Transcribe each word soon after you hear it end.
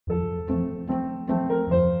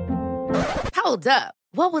Hold up.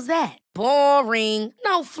 What was that? Boring.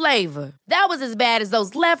 No flavor. That was as bad as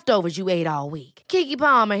those leftovers you ate all week. Keke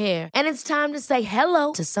Palmer here, and it's time to say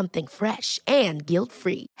hello to something fresh and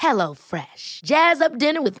guilt-free. Hello Fresh. Jazz up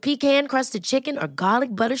dinner with pecan-crusted chicken or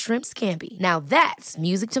garlic butter shrimp scampi. Now that's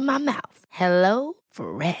music to my mouth. Hello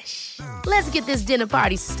Fresh. Let's get this dinner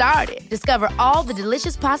party started. Discover all the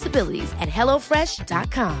delicious possibilities at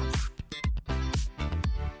hellofresh.com.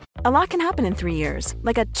 A lot can happen in 3 years,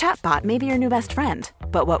 like a chatbot may be your new best friend.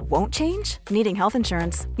 But what won't change? Needing health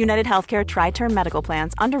insurance. United Healthcare Tri-Term Medical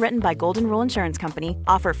Plans, underwritten by Golden Rule Insurance Company,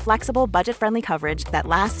 offer flexible, budget-friendly coverage that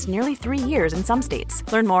lasts nearly 3 years in some states.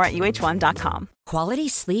 Learn more at uh1.com. Quality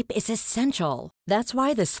sleep is essential. That's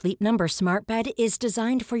why the Sleep Number Smart Bed is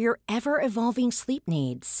designed for your ever-evolving sleep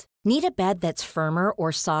needs. Need a bed that's firmer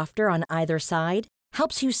or softer on either side?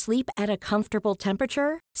 Helps you sleep at a comfortable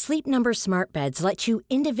temperature? Sleep Number Smart Beds let you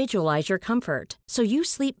individualize your comfort, so you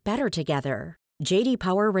sleep better together. J.D.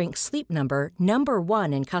 Power ranks Sleep Number number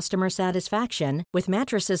 1 in customer satisfaction with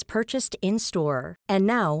mattresses purchased in-store. And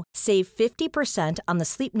now, save 50% on the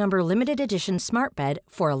Sleep Number Limited Edition Smart Bed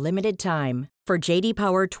for a limited time. For J.D.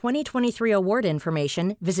 Power 2023 award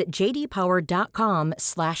information, visit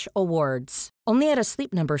jdpower.com/awards. Only at a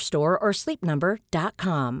Sleep Number store or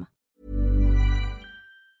sleepnumber.com.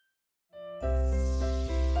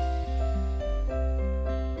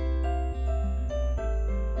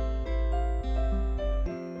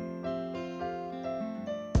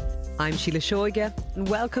 I'm Sheila Shoiga, and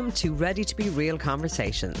welcome to Ready to Be Real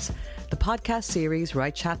Conversations, the podcast series where I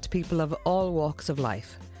chat to people of all walks of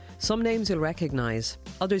life. Some names you'll recognise,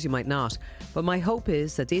 others you might not, but my hope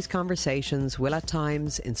is that these conversations will at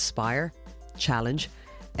times inspire, challenge,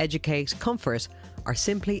 educate, comfort, or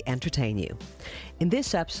simply entertain you. In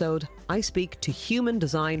this episode, I speak to human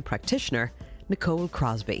design practitioner Nicole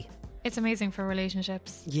Crosby. It's amazing for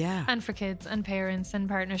relationships. Yeah. And for kids and parents and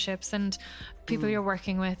partnerships and people you're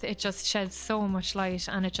working with. It just sheds so much light,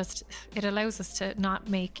 and it allows us to not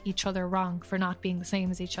make each other wrong for not being the same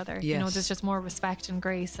as each other. Yes. You know, there's just more respect and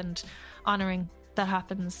grace and honouring that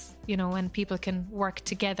happens, you know, and people can work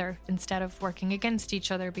together instead of working against each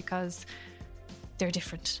other because they're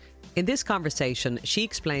different. In this conversation, she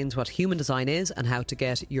explains what human design is and how to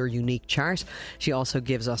get your unique chart. She also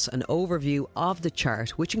gives us an overview of the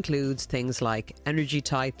chart, which includes things like energy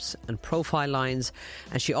types and profile lines.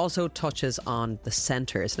 And she also touches on the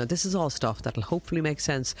centres. Now, this is all stuff that'll hopefully make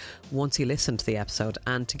sense once you listen to the episode.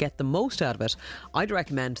 And to get the most out of it, I'd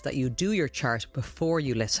recommend that you do your chart before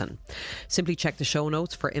you listen. Simply check the show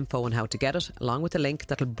notes for info on how to get it, along with a link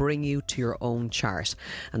that'll bring you to your own chart.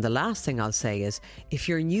 And the last thing I'll say is, if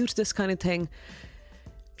you're new to this kind of thing,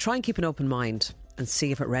 try and keep an open mind and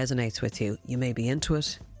see if it resonates with you. You may be into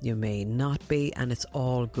it, you may not be, and it's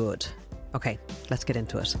all good. Okay, let's get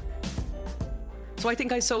into it. So I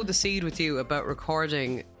think I sowed the seed with you about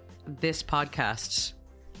recording this podcast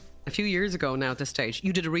a few years ago now at this stage.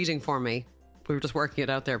 You did a reading for me. We were just working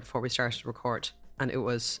it out there before we started to record, and it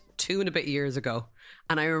was 2 and a bit years ago.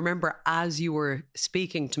 And I remember as you were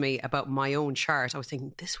speaking to me about my own chart, I was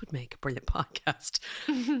thinking this would make a brilliant podcast.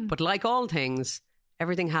 But like all things,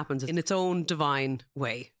 everything happens in its own divine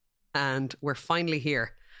way. And we're finally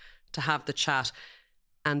here to have the chat.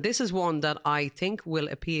 And this is one that I think will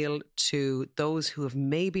appeal to those who have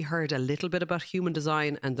maybe heard a little bit about human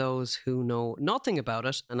design and those who know nothing about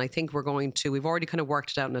it. And I think we've already kind of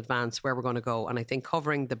worked it out in advance where we're going to go. And I think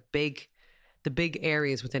covering the big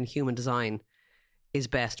areas within human design is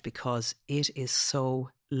best because it is so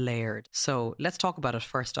layered. So let's talk about it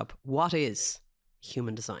first up. What is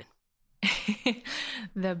human design?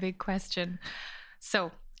 The big question.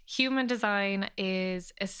 So human design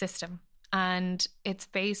is a system, and it's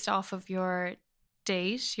based off of your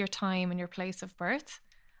date, your time, and your place of birth.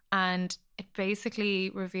 And it basically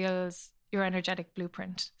reveals your energetic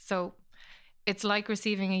blueprint. So it's like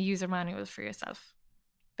receiving a user manual for yourself,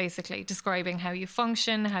 basically describing how you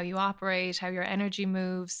function, how you operate, how your energy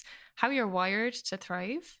moves, how you're wired to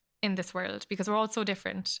thrive in this world, because we're all so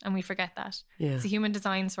different and we forget that. Yeah. So human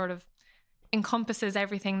design sort of encompasses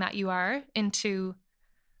everything that you are into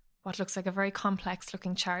what looks like a very complex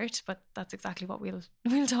looking chart, but that's exactly what we'll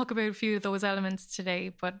talk about, a few of those elements today.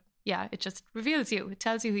 But yeah, it just reveals you. It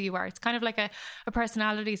tells you who you are. It's kind of like a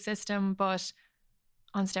personality system, but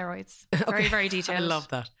on steroids. Very, very detailed. I love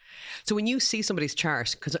that. So when you see somebody's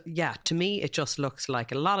chart, because to me, it just looks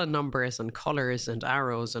like a lot of numbers and colours and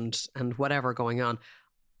arrows and whatever going on.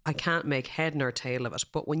 I can't make head nor tail of it.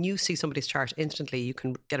 But when you see somebody's chart, instantly you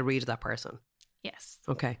can get a read of that person. Yes.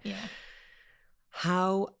 Okay. Yeah.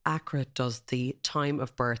 How accurate does the time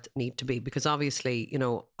of birth need to be? Because obviously, you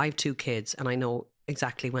know, I have 2 kids and I know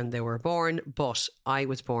exactly when they were born, but I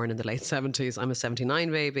was born in the late 70s. I'm a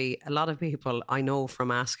 79 baby. A lot of people I know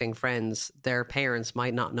from asking friends, their parents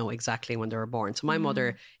might not know exactly when they were born. So my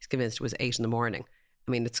mother is convinced it was 8 in the morning.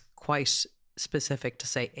 I mean, it's quite specific to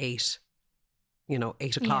say 8,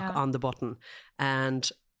 8 o'clock on the button. And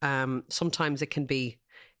sometimes it can be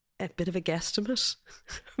a bit of a guesstimate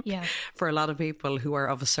for a lot of people who are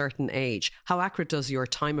of a certain age. How accurate does your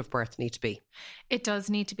time of birth need to be? It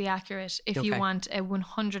does need to be accurate if you want a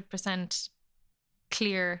 100%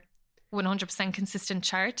 clear, 100% consistent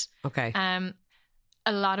chart. Okay.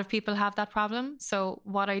 A lot of people have that problem. So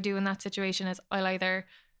what I do in that situation is I'll either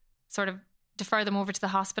sort of defer them over to the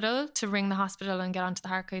hospital to ring the hospital and get onto the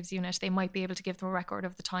archives unit. They might be able to give them a record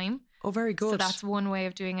of the time. Oh, very good. So that's one way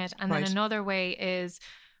of doing it. And then another way is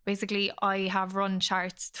basically I have run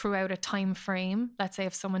charts throughout a time frame. Let's say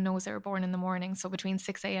if someone knows they were born in the morning, so between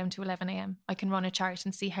 6 a.m. to 11 a.m., I can run a chart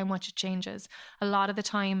and see how much it changes. A lot of the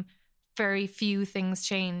time, very few things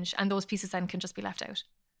change, and those pieces then can just be left out.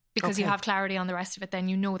 Because you have clarity on the rest of it, then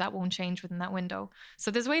that won't change within that window.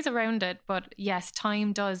 So there's ways around it, but yes,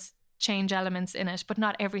 time does change elements in it, but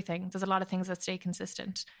not everything. There's a lot of things that stay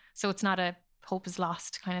consistent. So it's not a hope is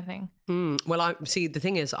lost kind of thing. Well, I see. The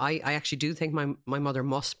thing is, I actually do think my mother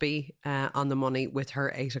must be on the money with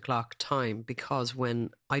her 8 o'clock time, because when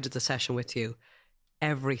I did the session with you,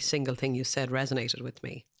 every single thing you said resonated with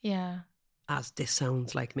me. Yeah. As this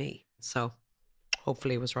sounds like me. So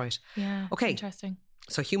hopefully it was right. Yeah. Okay. Interesting.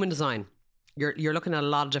 So human design. You're looking at a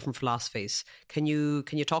lot of different philosophies. Can you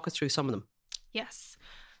talk us through some of them? Yes.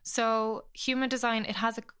 So human design, it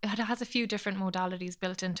has a few different modalities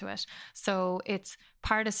built into it. So it's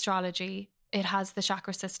part astrology. It has the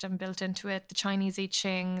chakra system built into it, the Chinese I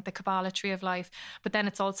Ching, the Kabbalah tree of life, but then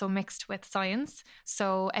it's also mixed with science.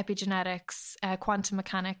 So epigenetics, quantum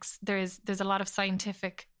mechanics, there's a lot of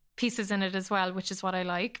scientific pieces in it as well, which is what I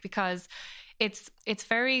like, because it's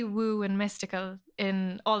very woo and mystical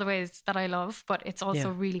in all the ways that I love, but it's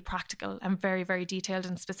also really practical and very, very detailed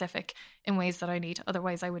and specific in ways that I need.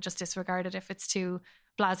 Otherwise, I would just disregard it if it's too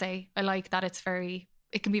blasé. I like that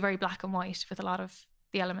it can be very black and white with a lot of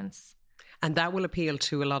the elements. And that will appeal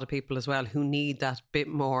to a lot of people as well who need that bit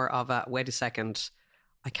more of a, wait a second,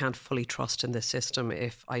 I can't fully trust in this system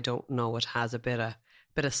if I don't know it has a bit of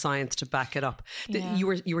science to back it up. Yeah.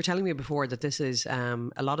 You were telling me before that this is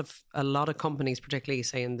a lot of companies, particularly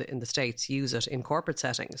say in the States, use it in corporate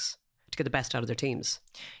settings to get the best out of their teams.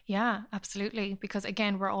 Yeah, absolutely. Because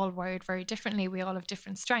again, we're all wired very differently. We all have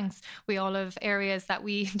different strengths. We all have areas that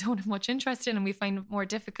we don't have much interest in and we find it more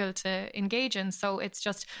difficult to engage in. So it's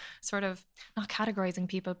just sort of not categorizing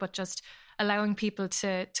people, but just allowing people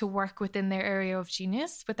to work within their area of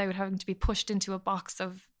genius without having to be pushed into a box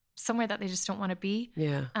of somewhere that they just don't want to be.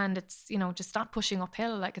 Yeah. And it's, just not pushing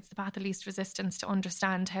uphill. Like, it's the path of least resistance to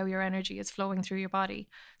understand how your energy is flowing through your body.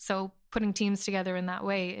 So putting teams together in that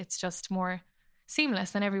way, it's just more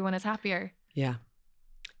seamless and everyone is happier. Yeah.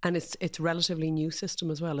 And it's a relatively new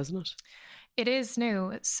system as well, isn't it? It is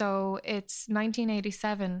new. So it's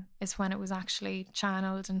 1987 is when it was actually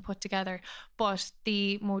channeled and put together. But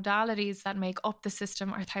the modalities that make up the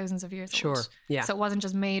system are thousands of years old. Sure. Yeah. So it wasn't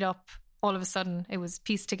just made up all of a sudden. It was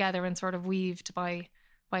pieced together and sort of weaved by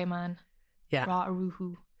a man. Yeah. Ra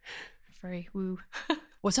Uru. Very woo.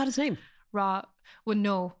 Was that his name? Ra. Well,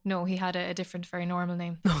 no, he had a different, very normal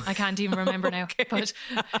name. I can't even remember now. Okay. But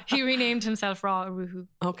he renamed himself Ra Uruhu.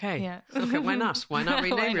 Okay. Yeah. Okay, why not? Why not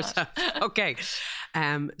rename Why not? yourself? Okay.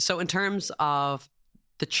 So in terms of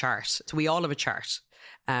the chart, so we all have a chart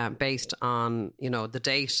based on, the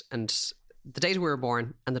date we were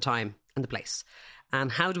born and the time and the place. And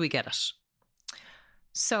how do we get it?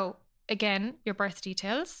 So again, your birth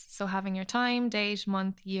details. So having your time, date,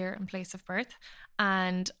 month, year, and place of birth.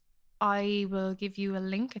 And I will give you a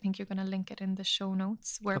link. I think you're going to link it in the show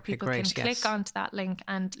notes where Okay, people great, can yes. click onto that link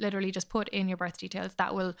and literally just put in your birth details.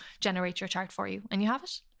 That will generate your chart for you. And you have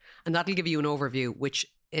it. And that'll give you an overview, which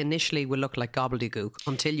initially will look like gobbledygook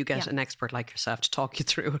until you get Yeah. an expert like yourself to talk you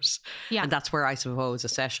through it. Yeah. And that's where I suppose a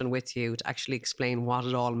session with you to actually explain what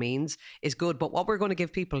it all means is good. But what we're going to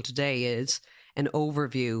give people today is an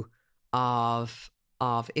overview of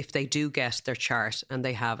if they do get their chart and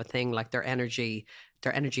they have a thing like their energy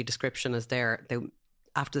description is there,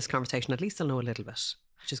 after this conversation, at least they'll know a little bit,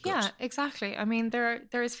 which is good. Yeah, exactly. I mean, there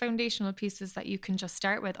is foundational pieces that you can just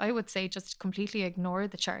start with. I would say just completely ignore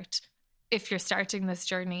the chart if you're starting this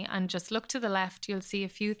journey and just look to the left. You'll see a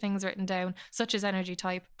few things written down, such as energy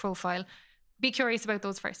type, profile. Be curious about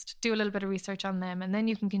those first. Do a little bit of research on them, and then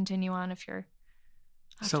you can continue on if you're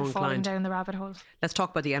So falling inclined. down the rabbit hole. Let's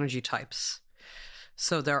talk about the energy types.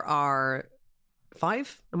 So there are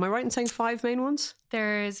 5? Am I right in saying 5 main ones?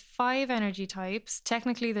 There's 5 energy types.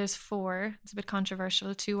 Technically, there's 4. It's a bit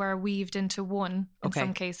controversial. 2 are weaved into 1 in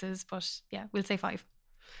some cases, but yeah, we'll say 5.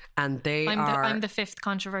 And I'm the 5th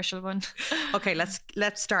controversial one. Okay,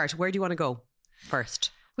 let's start. Where do you want to go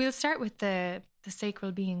first? We'll start with the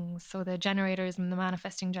sacral beings, so the generators and the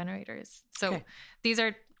manifesting generators. So these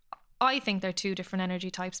are, I think they're 2 different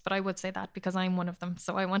energy types, but I would say that because I'm one of them,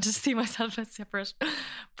 so I wanted to see myself as separate.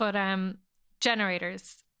 But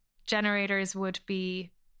generators would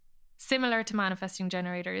be similar to manifesting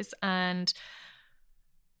generators, and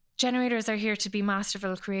generators are here to be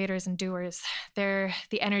masterful creators and doers. They're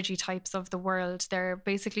the energy types of the world. They're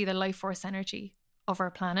basically the life force energy of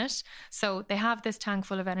our planet. So they have this tank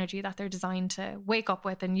full of energy that they're designed to wake up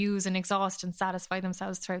with and use and exhaust and satisfy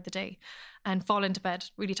themselves throughout the day, and fall into bed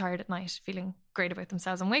really tired at night, feeling great about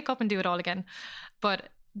themselves, and wake up and do it all again. But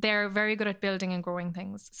they're very good at building and growing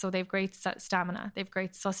things. So they've great stamina. They've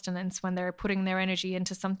great sustenance. When they're putting their energy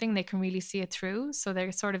into something, they can really see it through. So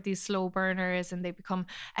they're sort of these slow burners, and they become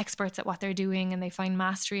experts at what they're doing, and they find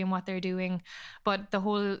mastery in what they're doing. But the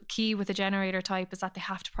whole key with a generator type is that they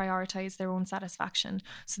have to prioritize their own satisfaction.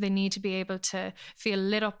 So they need to be able to feel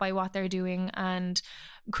lit up by what they're doing and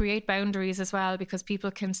create boundaries as well, because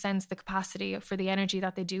people can sense the capacity for the energy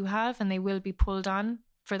that they do have, and they will be pulled on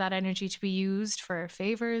for that energy to be used for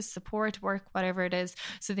favors, support, work, whatever it is.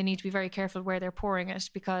 So they need to be very careful where they're pouring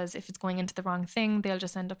it, because if it's going into the wrong thing, they'll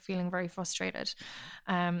just end up feeling very frustrated,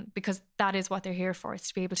 because that is what they're here for, is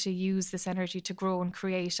to be able to use this energy to grow and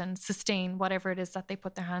create and sustain whatever it is that they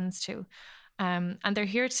put their hands to. And they're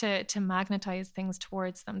here to magnetize things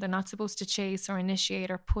towards them. They're not supposed to chase or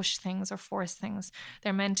initiate or push things or force things.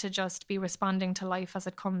 They're meant to just be responding to life as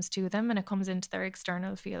it comes to them, and it comes into their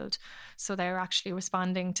external field. So they're actually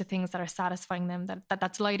responding to things that are satisfying them,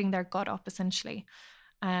 that's lighting their gut up, essentially.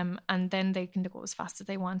 And then they can go as fast as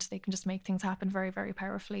they want. They can just make things happen very, very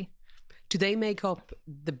powerfully. Do they make up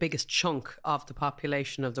the biggest chunk of the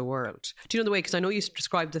population of the world? Do you know the way? Because I know you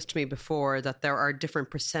described this to me before, that there are different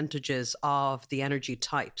percentages of the energy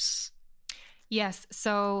types. Yes.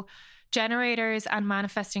 So generators and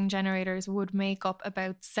manifesting generators would make up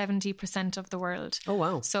about 70% of the world. Oh,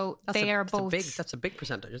 wow. So that's a big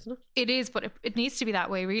percentage, isn't it? It is, but it needs to be that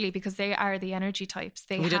way, really, because they are the energy types.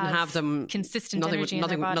 We didn't have them, consistent energy in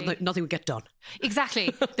their body. Nothing would get done.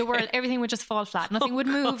 Exactly. The world, everything would just fall flat. Nothing would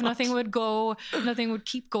move. God. Nothing would go. Nothing would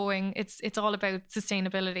keep going. It's all about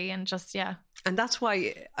sustainability and just, yeah. And that's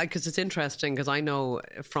why, because it's interesting, because I know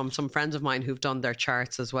from some friends of mine who've done their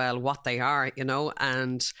charts as well, what they are,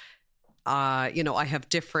 and I have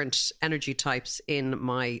different energy types in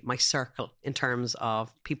my circle in terms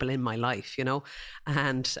of people in my life,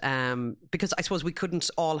 and because I suppose we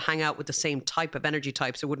couldn't all hang out with the same type of energy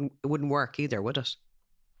types, it wouldn't work either, would it?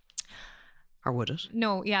 Or would it?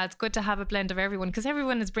 No, yeah, it's good to have a blend of everyone, because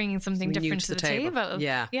everyone is bringing something different to the table.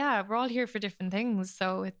 Yeah, we're all here for different things,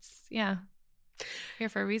 so it's here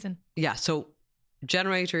for a reason. Yeah, so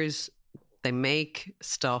generators, they make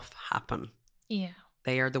stuff happen. Yeah.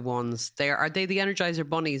 They are the ones. Are they the Energizer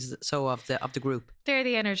bunnies? So of the group, they're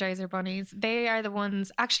the Energizer bunnies. They are the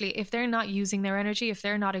ones. Actually, if they're not using their energy, if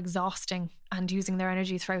they're not exhausting and using their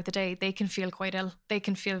energy throughout the day, they can feel quite ill. They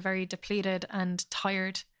can feel very depleted and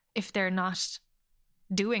tired if they're not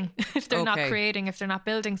doing, if they're not creating, if they're not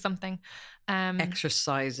building something.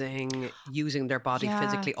 Exercising, using their body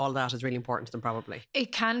physically, all that is really important to them, probably.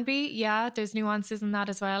 It can be, yeah. There's nuances in that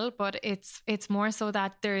as well, but it's more so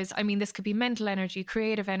that this could be mental energy,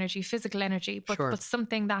 creative energy, physical energy, but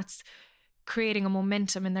something that's creating a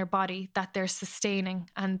momentum in their body that they're sustaining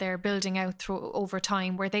and they're building out over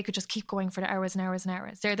time, where they could just keep going for hours and hours and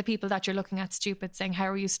hours. They're the people that you're looking at stupid saying, how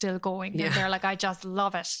are you still going? Yeah. And they're like, I just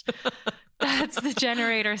love it. That's the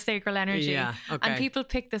generator sacral energy. Yeah, okay. And people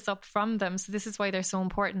pick this up from them. So this is why they're so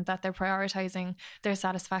important, that they're prioritizing their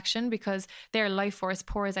satisfaction, because their life force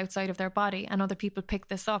pours outside of their body and other people pick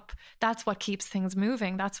this up. That's what keeps things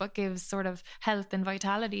moving. That's what gives sort of health and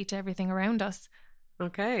vitality to everything around us.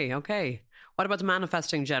 Okay. What about the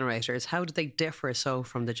manifesting generators? How do they differ so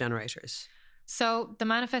from the generators? So the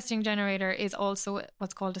manifesting generator is also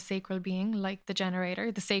what's called a sacral being, like the generator.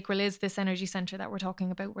 The sacral is this energy center that we're talking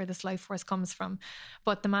about, where this life force comes from.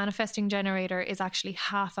 But the manifesting generator is actually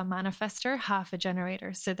half a manifester, half a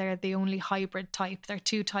generator. So they're the only hybrid type. They're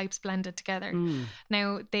 2 types blended together.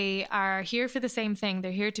 Now, they are here for the same thing.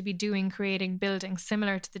 They're here to be doing, creating, building,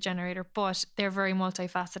 similar to the generator, but they're very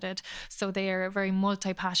multifaceted. So they are very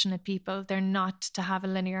multi-passionate people. They're not to have a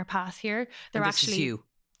linear path here. They're actually...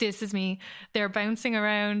 this is me. They're bouncing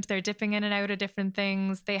around, they're dipping in and out of different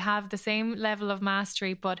things. They have the same level of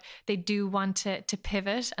mastery, but they do want to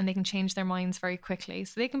pivot, and they can change their minds very quickly.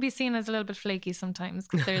 So they can be seen as a little bit flaky sometimes,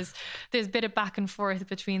 because there's a bit of back and forth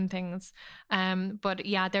between things. But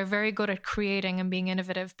yeah, they're very good at creating and being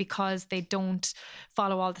innovative because they don't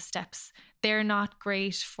follow all the steps. They're not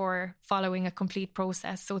great for following a complete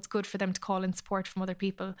process. So it's good for them to call in support from other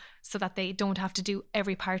people so that they don't have to do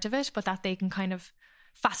every part of it, but that they can kind of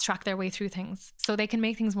fast track their way through things. So they can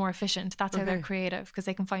make things more efficient. That's how they're creative, because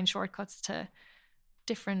they can find shortcuts to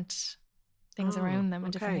different things around them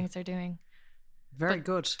and different things they're doing. Very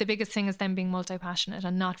good. The biggest thing is them being multi-passionate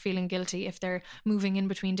and not feeling guilty if they're moving in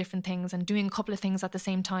between different things and doing a couple of things at the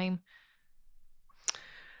same time.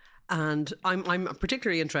 And I'm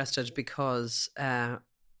particularly interested because,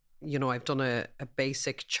 you know, I've done a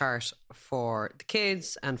basic chart for the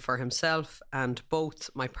kids and for himself, and both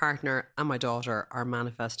my partner and my daughter are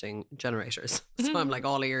manifesting generators. So I'm like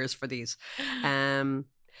all ears for these.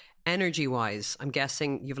 Energy-wise, I'm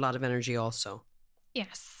guessing you've a lot of energy also.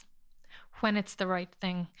 Yes. When it's the right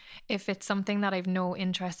thing. If it's something that I've no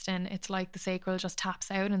interest in, it's like the sacral just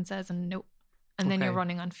taps out and says no. And then you're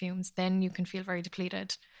running on fumes. Then you can feel very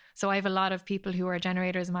depleted. So I have a lot of people who are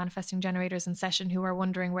generators, manifesting generators in session, who are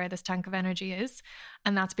wondering where this tank of energy is.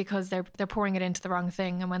 And that's because they're pouring it into the wrong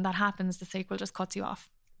thing. And when that happens, the sacral just cuts you off.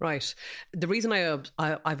 Right. The reason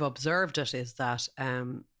I've observed it is that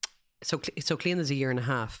so Clean is a year and a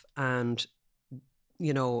half, and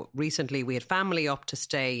you know, recently we had family up to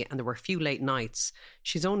stay and there were a few late nights.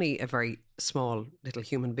 She's only a very small little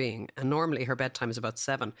human being, and normally her bedtime is about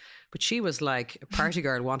 7, but she was like a party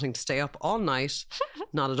girl wanting to stay up all night,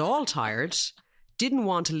 not at all tired, didn't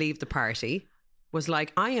want to leave the party, was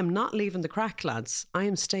like, I am not leaving the crack, lads. I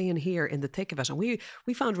am staying here in the thick of it. And we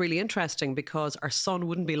found really interesting, because our son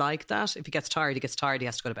wouldn't be like that. If he gets tired, he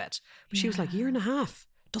has to go to bed. But she was like, year and a half,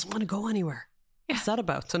 doesn't want to go anywhere. What's that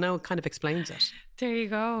about? So now it kind of explains it. There you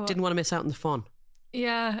go. Didn't want to miss out on the fun.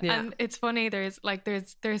 Yeah. And it's funny, there's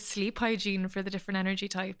sleep hygiene for the different energy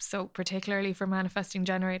types. So particularly for manifesting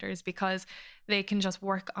generators, because they can just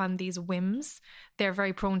work on these whims. They're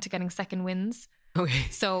very prone to getting second winds. Okay.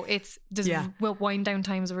 So wind down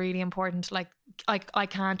time is really important. Like I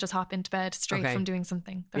can't just hop into bed straight from doing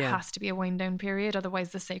something. There has to be a wind down period,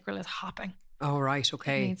 otherwise the sacral is hopping. Oh, right.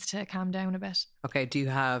 Okay. It needs to calm down a bit. Okay. You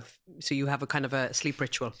have a kind of a sleep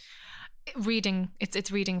ritual? Reading.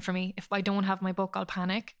 It's reading for me. If I don't have my book, I'll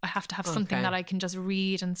panic. I have to have something that I can just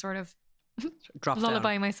read and sort of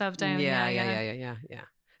lullaby myself down. Yeah.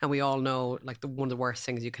 And we all know, like, one of the worst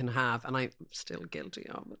things you can have, and I'm still guilty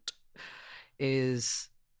of it, is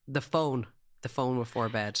the phone before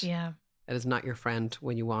bed. Yeah. It is not your friend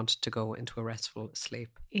when you want to go into a restful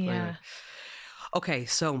sleep. Yeah. Anyway. Okay,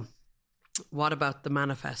 so what about the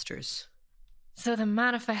manifestors? So the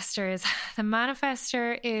manifester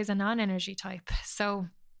is a non-energy type. So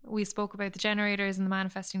we spoke about the generators and the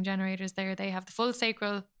manifesting generators there. They have the full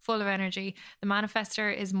sacral, full of energy. The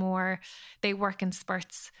manifester is more, they work in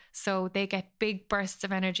spurts. So they get big bursts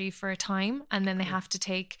of energy for a time, and then they have to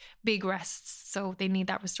take big rests. So they need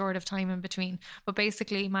that restorative time in between. But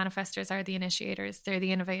basically, manifestors are the initiators. They're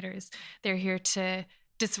the innovators. They're here to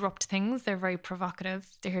disrupt things. They're very provocative.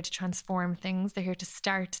 They're here to transform things. They're here to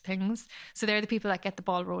start things. So they're the people that get the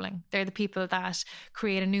ball rolling. They're the people that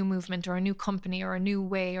create a new movement or a new company or a new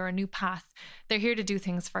way or a new path. They're here to do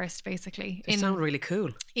things first, basically. They sound really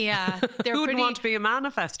cool. Yeah. Who would want to be a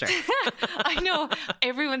manifester? I know.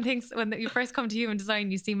 Everyone thinks when you first come to Human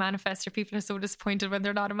Design, you see manifester. People are so disappointed when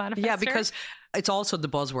they're not a manifester. Yeah, because it's also the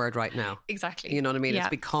buzzword right now. Exactly. You know what I mean? Yeah. It's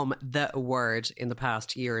become the word in the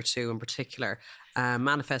past year or two in particular.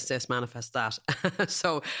 Manifest this, manifest that.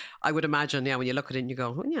 So I would imagine, when you look at it and you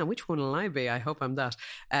go, which one will I be? I hope I'm that.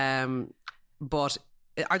 But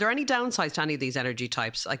are there any downsides to any of these energy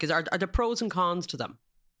types? Like, are there pros and cons to them?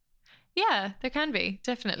 Yeah, there can be,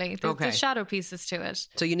 definitely. There's shadow pieces to it.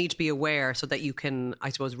 So you need to be aware so that you can, I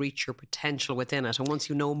suppose, reach your potential within it. And once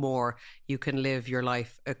you know more, you can live your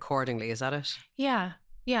life accordingly. Is that it?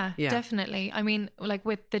 Yeah, definitely. I mean, like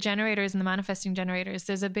with the generators and the manifesting generators,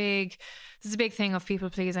 there's a big thing of people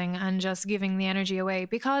pleasing and just giving the energy away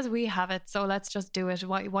because we have it. So let's just do it.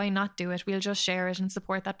 Why not do it? We'll just share it and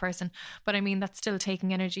support that person. But I mean, that's still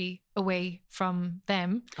taking energy away from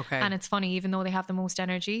them. Okay. And it's funny, even though they have the most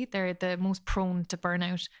energy, they're the most prone to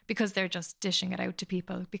burnout because they're just dishing it out to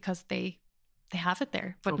people because they have it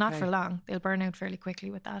there, but not for long. They'll burn out fairly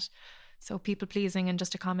quickly with that. So people pleasing and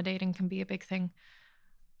just accommodating can be a big thing.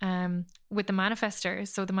 with the manifester.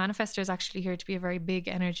 So the manifester is actually here to be a very big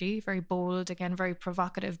energy, very bold, again, very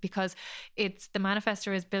provocative, because the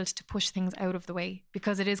manifester is built to push things out of the way,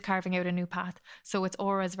 because it is carving out a new path. So its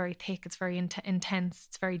aura is very thick, it's very intense,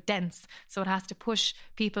 it's very dense. So it has to push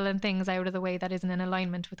people and things out of the way that isn't in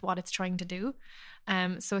alignment with what it's trying to do.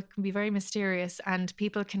 So it can be very mysterious, and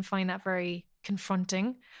people can find that very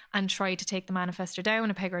confronting and try to take the manifester down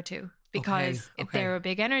a peg or two. Because if they're a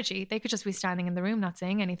big energy, they could just be standing in the room not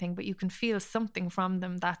saying anything, but you can feel something from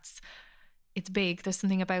them it's big. There's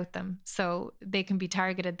something about them. So they can be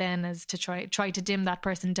targeted then as to try to dim that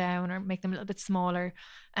person down or make them a little bit smaller.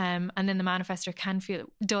 And then the manifester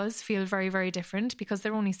does feel very, very different, because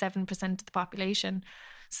they're only 7% of the population.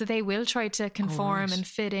 So they will try to conform and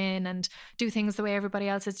fit in and do things the way everybody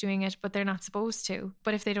else is doing it, but they're not supposed to.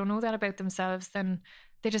 But if they don't know that about themselves, then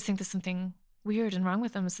they just think there's something weird and wrong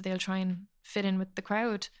with them, so they'll try and fit in with the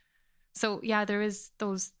crowd. So yeah, there is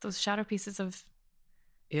those shadow pieces of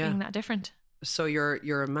being that different. So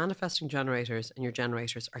your manifesting generators and your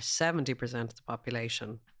generators are 70% of the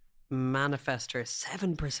population. Manifestors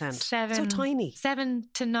 7%. So tiny. 7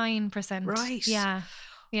 to 9%. Right.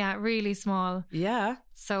 Yeah, really small. Yeah.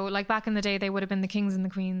 So like back in the day, they would have been the kings and the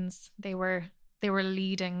queens. They were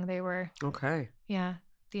leading. They were the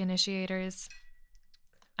initiators.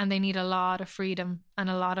 And they need a lot of freedom and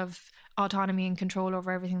a lot of autonomy and control over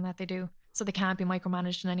everything that they do. So they can't be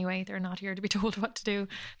micromanaged in any way. They're not here to be told what to do.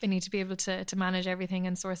 They need to be able to manage everything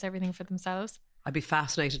and source everything for themselves. I'd be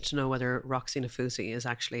fascinated to know whether Roxy Nafousi is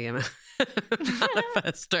actually a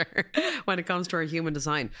manifester when it comes to our human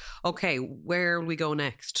design. Okay, where will we go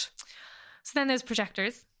next? So then there's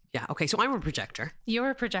projectors. Yeah, okay, so I'm a projector. You're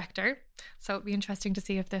a projector. So it'd be interesting to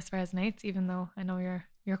see if this resonates, even though I know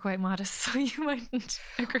you're quite modest, so you mightn't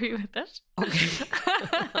agree with it. Okay.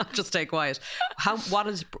 I'll just stay quiet.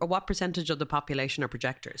 What percentage of the population are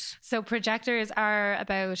projectors? So projectors are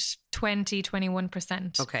about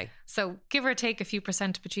 21%. Okay. So give or take a few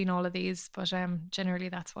percent between all of these, but generally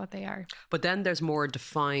that's what they are. But then there's more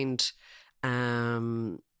defined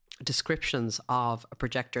descriptions of a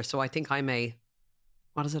projector. So I think I'm a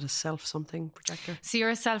self-something projector? So you're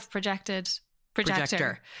a self-projected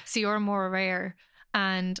projector. So you're more aware.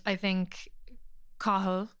 And I think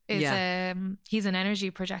Cathal is he's an energy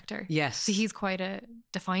projector. Yes. So he's quite a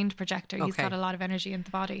defined projector. He's got a lot of energy in the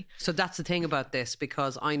body. So that's the thing about this,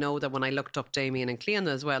 because I know that when I looked up Damien and Cleona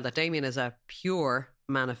as well, that Damien is a pure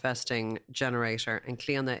manifesting generator and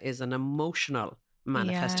Cleona is an emotional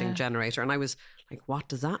manifesting generator. And I was like, what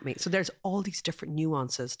does that mean? So there's all these different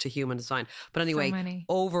nuances to human design. But anyway,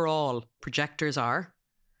 overall, projectors are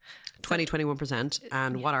 21%.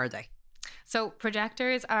 And what are they? So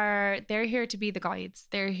projectors they're here to be the guides.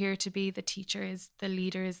 They're here to be the teachers, the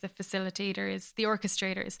leaders, the facilitators, the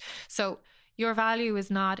orchestrators. So your value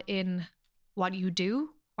is not in what you do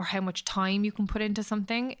or how much time you can put into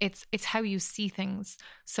something. It's how you see things.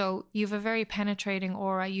 So you have a very penetrating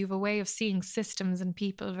aura. You have a way of seeing systems and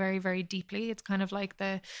people very, very deeply. It's kind of like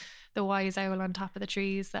the wise owl on top of the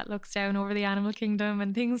trees that looks down over the animal kingdom,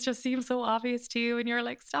 and things just seem so obvious to you, and you're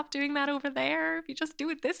like, stop doing that over there. If you just do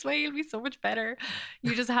it this way, it'll be so much better.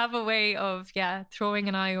 You just have a way of throwing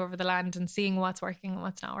an eye over the land and seeing what's working and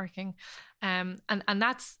what's not working. And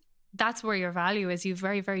that's where your value is. You have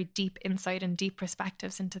very, very deep insight and deep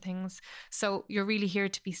perspectives into things. So you're really here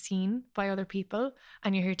to be seen by other people,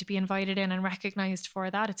 and you're here to be invited in and recognized for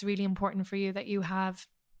that. It's really important for you that you have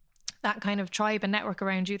that kind of tribe and network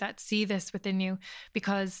around you that see this within you,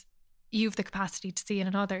 because you've the capacity to see it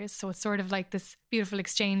in others. So it's sort of like this beautiful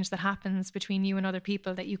exchange that happens between you and other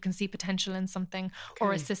people, that you can see potential in something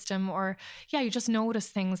or a system, or you just notice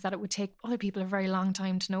things that it would take other people a very long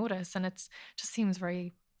time to notice, and it just seems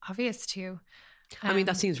very obvious to you. I mean,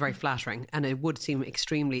 that seems very flattering, and it would seem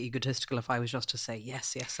extremely egotistical if I was just to say,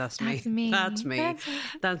 yes, that's me. That's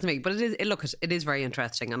me. But it is very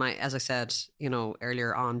interesting. And as I said,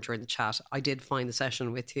 earlier on during the chat, I did find the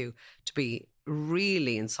session with you to be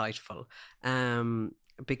really insightful,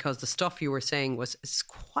 because the stuff you were saying was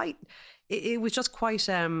quite... It was just quite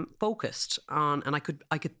focused on, and I could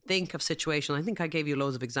think of situations. I think I gave you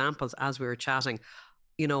loads of examples as we were chatting,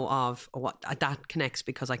 of what that connects,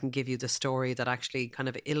 because I can give you the story that actually kind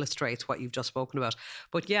of illustrates what you've just spoken about.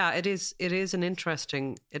 But it is an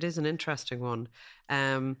interesting one.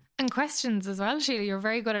 And questions as well, Sheila. You're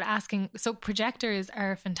very good at asking. So projectors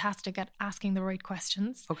are fantastic at asking the right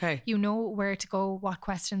questions. Okay. You know where to go, what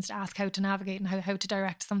questions to ask, how to navigate, and how to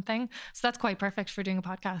direct something. So that's quite perfect for doing a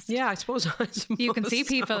podcast. Yeah, I suppose you can see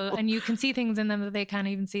people and you can see things in them that they can't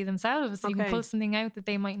even see themselves. So you can pull something out that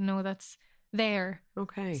they might know that's there.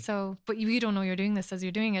 Okay. So, but you don't know you're doing this as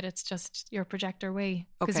you're doing it. It's just your projector way,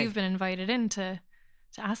 because Okay. you've been invited in to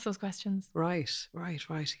ask those questions. Right.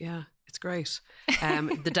 Yeah, it's great.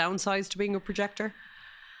 The downsides to being a projector,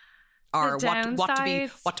 or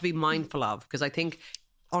what to be mindful of, because I think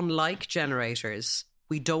unlike generators,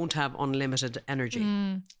 we don't have unlimited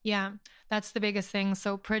energy. Yeah, that's the biggest thing.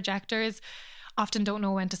 So projectors often don't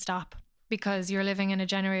know when to stop, because you're living in a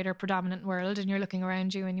generator predominant world and you're looking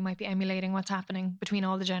around you and you might be emulating what's happening between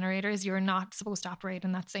all the generators. You're not supposed to operate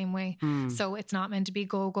in that same way. So it's not meant to be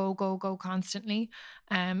go, go, go, go constantly.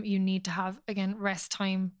 You need to have, again, rest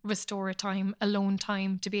time, restore time, alone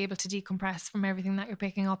time to be able to decompress from everything that you're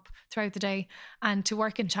picking up throughout the day, and to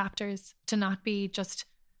work in chapters, to not be just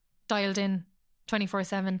dialed in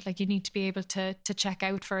 24/7. Like, you need to be able to check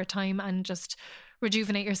out for a time and just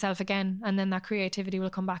rejuvenate yourself again, and then that creativity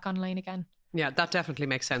will come back online again. Yeah, that definitely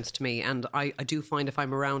makes sense to me. And I do find if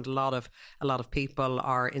I'm around a lot of people,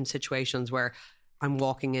 or in situations where I'm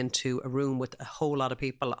walking into a room with a whole lot of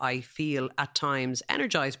people, I feel at times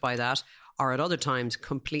energized by that, or at other times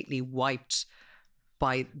completely wiped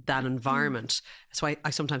by that environment. So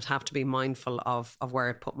I sometimes have to be mindful of where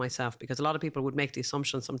I put myself, because a lot of people would make the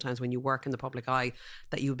assumption sometimes when you work in the public eye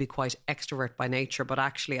that you would be quite extrovert by nature, but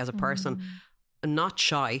actually as a person, I'm not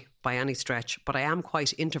shy by any stretch, but I am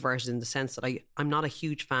quite introverted in the sense that I'm not a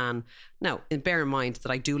huge fan. Now, bear in mind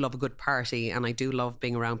that I do love a good party and I do love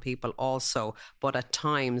being around people also, but at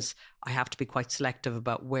times I have to be quite selective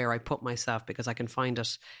about where I put myself, because I can find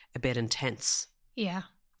it a bit intense. Yeah,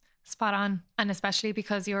 spot on. And especially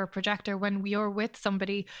because you're a projector, when you're with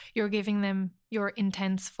somebody, you're giving them your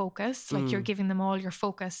intense focus, like you're giving them all your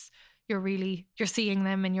focus. You're seeing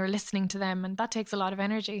them and you're listening to them, and that takes a lot of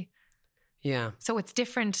energy. Yeah. So it's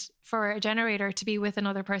different for a generator to be with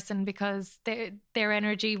another person, because their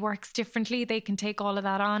energy works differently. They can take all of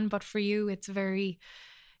that on, but for you, it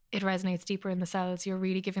resonates deeper in the cells. You're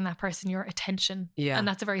really giving that person your attention. Yeah. And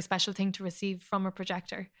that's a very special thing to receive from a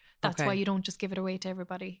projector. That's why you don't just give it away to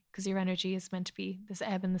everybody, because your energy is meant to be this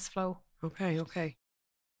ebb and this flow. Okay.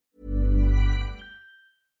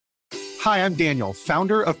 Hi, I'm Daniel,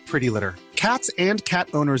 founder of Pretty Litter. Cats and cat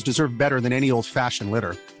owners deserve better than any old-fashioned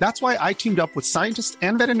litter. That's why I teamed up with scientists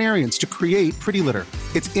and veterinarians to create Pretty Litter.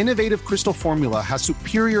 Its innovative crystal formula has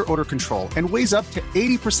superior odor control and weighs up to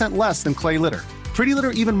 80% less than clay litter. Pretty Litter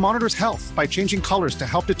even monitors health by changing colors to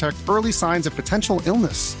help detect early signs of potential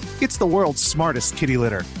illness. It's the world's smartest kitty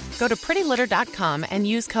litter. Go to prettylitter.com and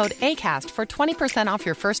use code ACAST for 20% off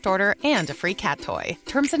your first order and a free cat toy.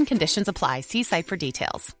 Terms and conditions apply. See site for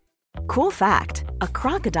details. Cool fact, a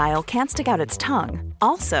crocodile can't stick out its tongue.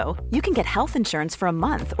 Also, you can get health insurance for a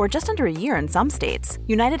month or just under a year in some states.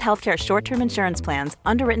 United Healthcare short-term insurance plans,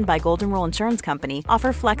 underwritten by Golden Rule Insurance Company,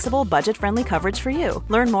 offer flexible, budget-friendly coverage for you.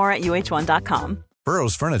 Learn more at uh1.com.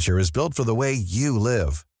 Burrow's furniture is built for the way you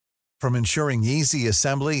live. From ensuring easy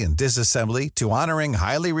assembly and disassembly to honoring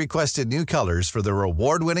highly requested new colors for their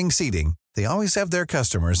award-winning seating, they always have their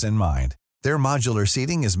customers in mind. Their modular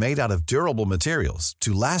seating is made out of durable materials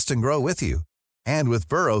to last and grow with you. And with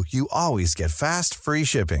Burrow, you always get fast, free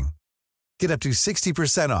shipping. Get up to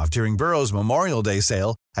 60% off during Burrow's Memorial Day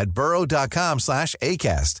sale at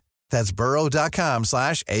burrow.com/ACAST. That's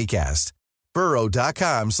burrow.com/ACAST.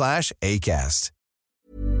 burrow.com/ACAST.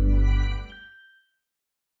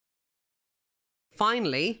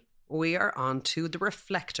 Finally, we are on to the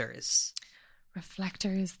reflectors.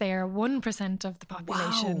 Reflectors, they are 1% of the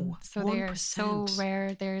population. Wow, so they are so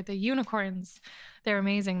rare. They're the unicorns. They're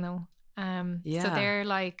amazing though. So they're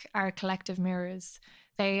like our collective mirrors.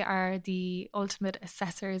 They are the ultimate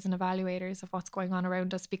assessors and evaluators of what's going on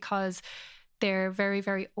around us, because they're very,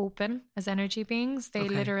 very open as energy beings. They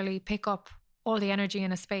literally pick up all the energy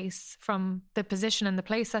in a space, from the position and the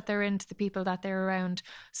place that they're in to the people that they're around.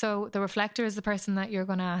 So the reflector is the person that you're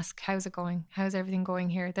going to ask, how's it going? How's everything going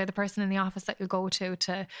here? They're the person in the office that you'll go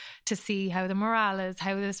to see how the morale is,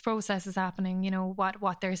 how this process is happening, you know,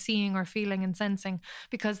 what they're seeing or feeling and sensing,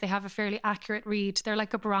 because they have a fairly accurate read. They're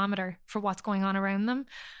like a barometer for what's going on around them.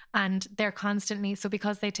 And they're constantly, so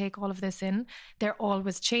because they take all of this in, they're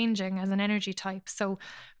always changing as an energy type. So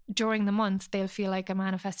during the month, they'll feel like a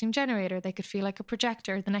manifesting generator. They could feel like a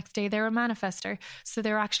projector. The next day, they're a manifester. So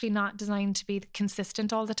they're actually not designed to be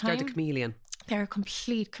consistent all the time. They're the chameleon. They're a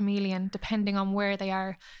complete chameleon, depending on where they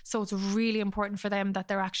are. So it's really important for them that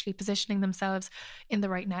they're actually positioning themselves in the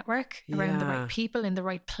right network, around the right people, in the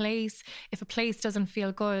right place. If a place doesn't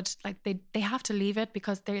feel good, like they have to leave it,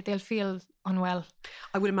 because they'll feel unwell.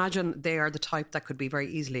 I would imagine they are the type that could be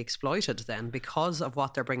very easily exploited then, because of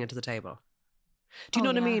what they're bringing to the table. Do you know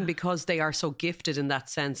what I yeah. mean? Because they are so gifted in that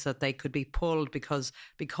sense that they could be pulled because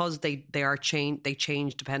they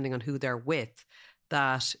change depending on who they're with.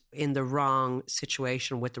 That in the wrong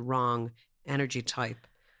situation with the wrong energy type,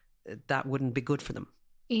 that wouldn't be good for them.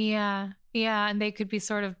 Yeah, and they could be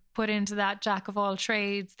sort of put into that jack of all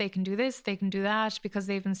trades. They can do this, they can do that, because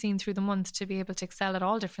they've been seen through the month to be able to excel at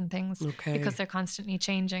all different things. Okay. Because they're constantly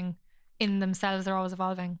changing in themselves. They're always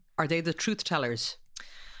evolving. Are they the truth tellers?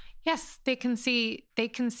 Yes, they can see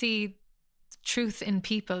truth in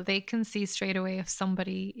people. They can see straight away if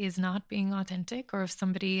somebody is not being authentic or if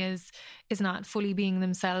somebody is not fully being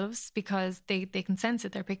themselves, because they can sense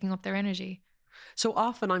it. They're picking up their energy. So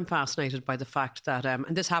often I'm fascinated by the fact that, and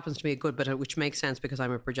this happens to me a good bit, which makes sense because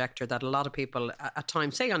I'm a projector, that a lot of people at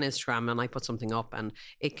times, say on Instagram, and I put something up and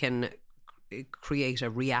it can create a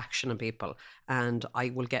reaction in people, and I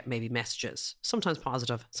will get maybe messages, sometimes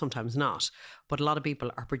positive, sometimes not, but a lot of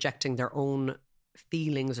people are projecting their own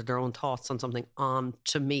feelings or their own thoughts on something on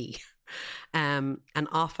to me. And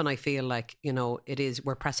often I feel like,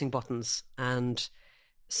 we're pressing buttons, and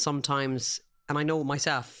sometimes, and I know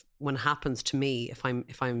myself, when it happens to me, if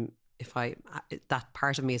that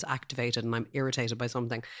part of me is activated and I'm irritated by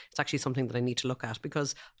something, it's actually something that I need to look at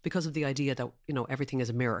because of the idea that, everything is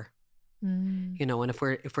a mirror. And if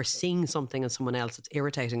we're seeing something in someone else that's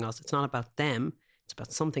irritating us, it's not about them, it's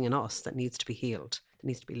about something in us that needs to be healed, that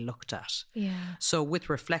needs to be looked at. Yeah. So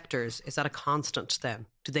with reflectors, is that a constant then?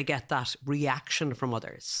 Do they get that reaction from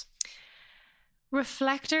others?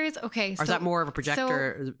 Reflectors, okay. Or is that more of a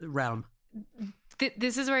projector realm?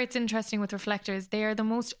 This is where it's interesting with reflectors. They are the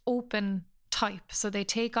most open type, so they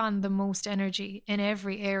take on the most energy in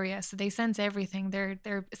every area, so they sense everything.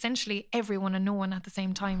 They're essentially everyone and no one at the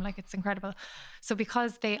same time. Like, it's incredible. So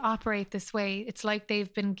because they operate this way, it's like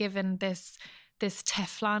they've been given this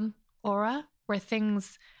Teflon aura where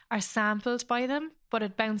things are sampled by them, but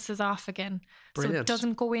it bounces off again. Brilliant. So it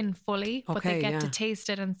doesn't go in fully, but they get yeah. to taste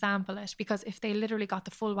it and sample it, because if they literally got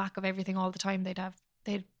the full whack of everything all the time,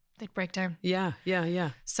 they'd break down. Yeah.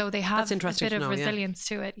 So they have a interesting bit to of know, resilience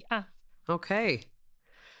to it. Yeah. Okay.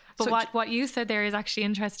 But So what you said there is actually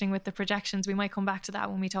interesting with the projections. We might come back to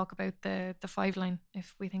that when we talk about the 5 line,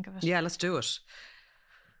 if we think of it. Yeah, let's do it.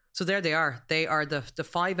 So there they are. They are the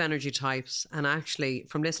 5 energy types. And actually,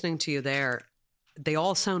 from listening to you there, they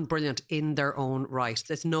all sound brilliant in their own right.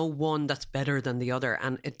 There's no one that's better than the other.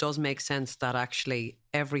 And it does make sense that actually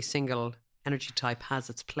every single energy type has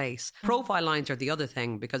its place. Profile lines are the other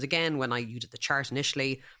thing, because again, when you did the chart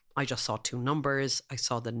initially, I just saw 2 numbers. I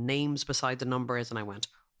saw the names beside the numbers and I went,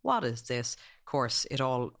 what is this? Of course, it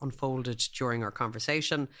all unfolded during our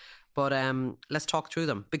conversation, but let's talk through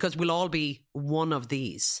them, because we'll all be one of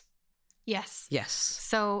these. Yes.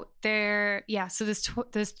 So there's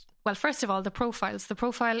well, first of all, the profiles. The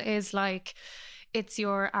profile is like, it's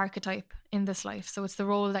your archetype in this life. So it's the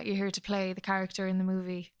role that you're here to play, the character in the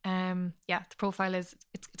movie. The profile is,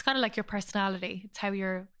 it's kind of like your personality. It's how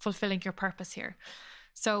you're fulfilling your purpose here.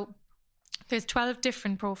 So there's 12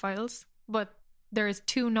 different profiles, but there's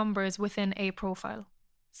 2 numbers within a profile.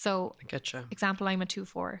 So I get you. Example, I'm a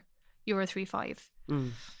 2-4, you're a 3-5.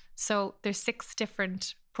 So there's 6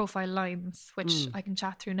 different profile lines, which I can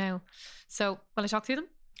chat through now. So will I talk through them?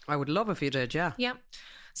 I would love if you did, yeah. Yeah.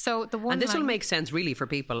 So the one, and this will make sense really for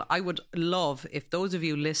people. I would love if those of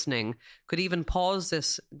you listening could even pause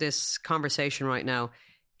this conversation right now,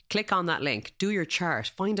 click on that link, do your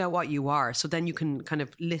chart, find out what you are, so then you can kind of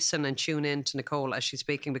listen and tune in to Nicole as she's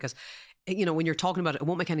speaking, because when you're talking about it, it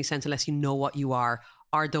won't make any sense unless you know what you are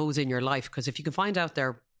those in your life. Because if you can find out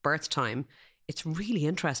their birth time, it's really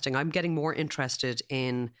interesting. I'm getting more interested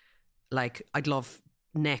in, like, I'd love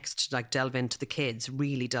next to delve into the kids,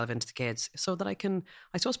 really delve into the kids, so that I can,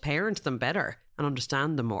 I suppose, parent them better and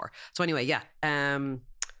understand them more. So anyway,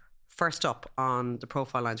 first up on the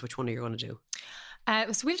profile lines, which one are you going to do?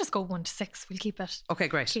 So we'll just go 1 to 6. We'll keep it. Okay,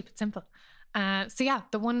 great. Keep it simple. The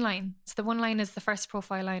 1 line. So the 1 line is the first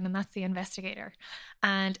profile line, and that's the investigator.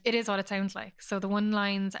 And it is what it sounds like. So the 1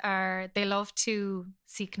 lines they love to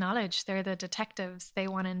seek knowledge. They're the detectives. They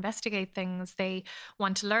want to investigate things. They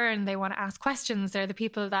want to learn. They want to ask questions. They're the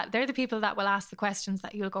people that will ask the questions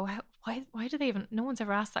that you'll go, why do they even, no one's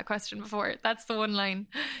ever asked that question before. That's the 1 line.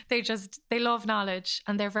 They love knowledge,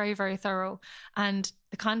 and they're very, very thorough. And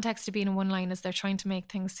the context of being in 1 line is they're trying to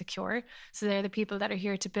make things secure. So they're the people that are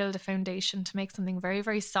here to build a foundation, to make something very,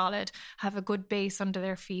 very solid, have a good base under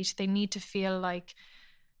their feet. They need to feel like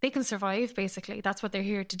they can survive, basically. That's what they're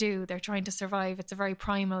here to do. They're trying to survive. It's a very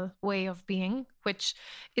primal way of being, which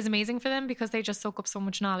is amazing for them because they just soak up so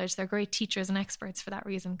much knowledge. They're great teachers and experts for that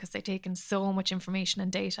reason because they take in so much information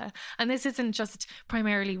and data. And this isn't just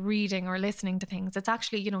primarily reading or listening to things. It's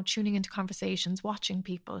actually, you know, tuning into conversations, watching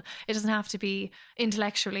people. It doesn't have to be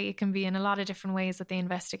intellectually. It can be in a lot of different ways that they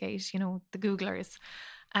investigate, you know, the Googlers.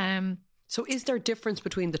 So is there a difference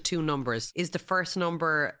between the two numbers? Is the first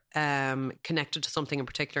number connected to something in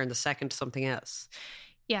particular and the second to something else?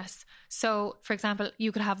 Yes. So, for example,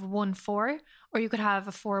 you could have 1-4 or you could have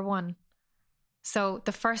a 4-1. So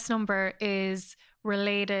the first number is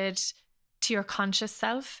related to your conscious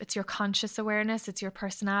self. It's your conscious awareness. It's your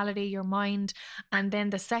personality, your mind. And then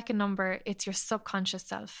the second number, it's your subconscious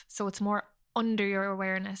self. So it's more under your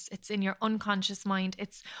awareness. It's in your unconscious mind.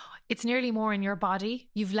 It's nearly more in your body.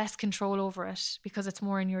 You've less control over it because it's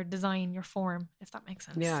more in your design, your form, if that makes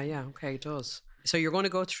sense. Yeah, okay, it does. So you're going to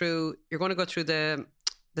go through the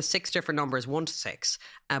 6 different numbers, 1 to 6,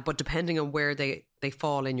 but depending on where they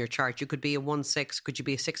fall in your chart, you could be a 1-6. Could you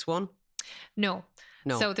be a 6-1? No.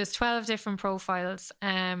 So there's 12 different profiles.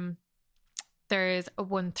 There's a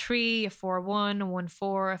 1-3, a 4-1, a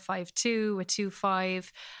 1-4, a 5-2, a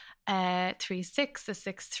 2-5. 3-6, a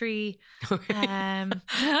 6-3.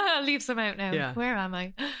 I'll leave some out now. Yeah. Where am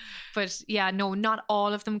I? But yeah, no, not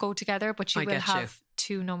all of them go together, but you will have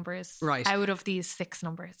 2 numbers out of these 6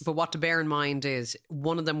 numbers. But what to bear in mind is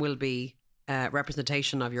one of them will be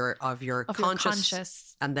representation of your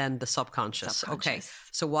conscious and then the subconscious. Okay.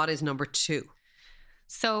 So what is number 2?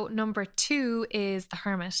 So number 2 is the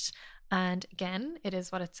hermit. And again, it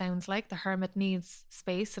is what it sounds like. The hermit needs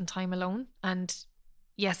space and time alone. And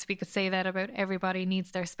yes, we could say that about everybody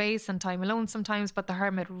needs their space and time alone sometimes, but the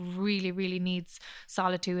hermit really, really needs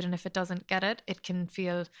solitude. And if it doesn't get it, it can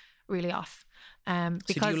feel really off. So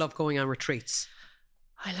do you love going on retreats?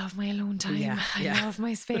 I love my alone time. Yeah. I love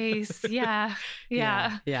my space. Yeah.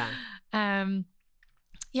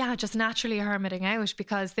 Just naturally hermiting out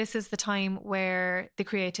because this is the time where the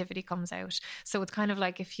creativity comes out. So it's kind of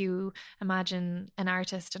like if you imagine an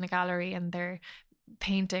artist in a gallery and they're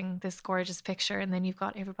painting this gorgeous picture and then you've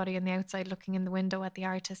got everybody on the outside looking in the window at the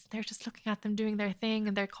artist. They're just looking at them doing their thing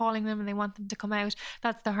and they're calling them and they want them to come out.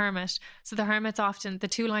 That's the hermit. So the hermit's often, the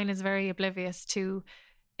 2 line is very oblivious to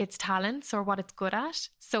its talents or what it's good at.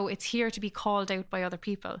 So it's here to be called out by other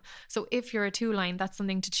people. So if you're a 2 line, that's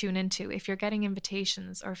something to tune into. If you're getting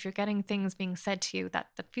invitations or if you're getting things being said to you that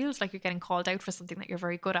feels like you're getting called out for something that you're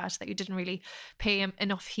very good at, that you didn't really pay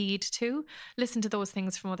enough heed to, listen to those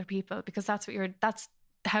things from other people because that's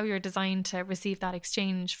how you're designed to receive that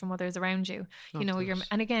exchange from others around you. You know,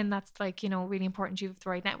 and again, that's like, you know, really important. You have the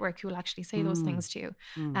right network who will actually say those things to you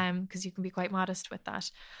because you can be quite modest with that.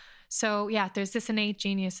 So yeah, there's this innate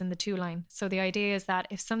genius in the 2 line. So the idea is that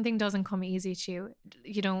if something doesn't come easy to you,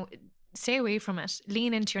 you know, stay away from it.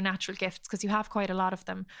 Lean into your natural gifts because you have quite a lot of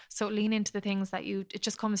them. So lean into the things that it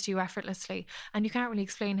just comes to you effortlessly. And you can't really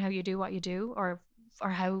explain how you do what you do or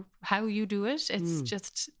how you do it. It's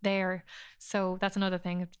just there. So that's another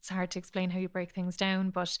thing. It's hard to explain how you break things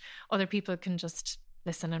down, but other people can just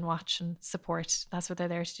listen and watch and support. That's what they're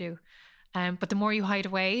there to do. But the more you hide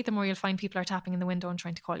away, the more you'll find people are tapping in the window and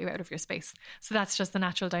trying to call you out of your space. So that's just the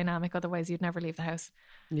natural dynamic. Otherwise, you'd never leave the house.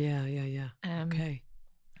 Yeah. Okay.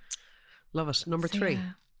 Love it. Number 3.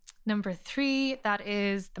 Yeah. Number 3, that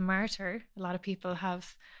is the martyr. A lot of people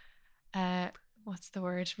have, what's the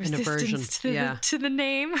word? Resistance to the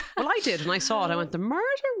name. Well, I did. And I saw it. I went, the martyr?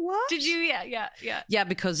 What? Did you? Yeah. Yeah,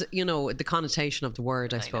 because, you know, the connotation of the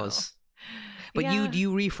word, I suppose. But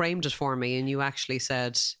you reframed it for me and you actually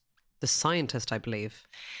said the scientist, I believe.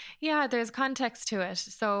 Yeah, there's context to it.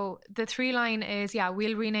 So the 3 line is,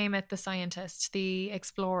 we'll rename it the scientist, the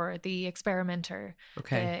explorer, the experimenter, the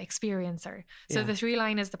experiencer. So the 3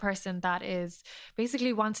 line is the person that is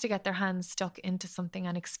basically wants to get their hands stuck into something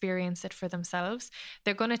and experience it for themselves.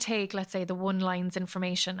 They're going to take, let's say, the 1 line's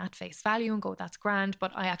information at face value and go, that's grand,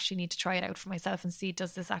 but I actually need to try it out for myself and see,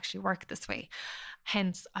 does this actually work this way?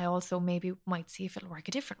 Hence, I also maybe might see if it'll work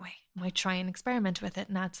a different way. I might try and experiment with it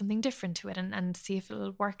and add something different to it and see if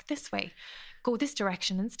it'll work this way. Go this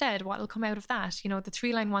direction instead. What'll come out of that? You know, the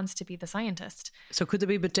 3 line wants to be the scientist. So could they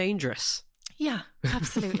be a bit dangerous? Yeah,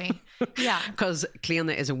 absolutely. Yeah. Because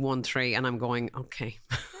Cleona is a 1-3 and I'm going, okay.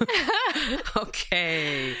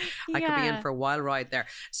 Okay. I could be in for a wild ride there.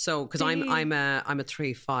 So, because I'm a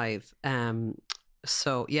 3-5.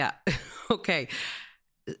 So yeah. Okay.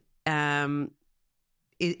 The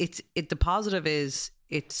positive is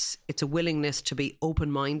it's a willingness to be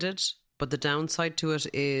open-minded, but the downside to it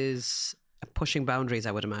is pushing boundaries,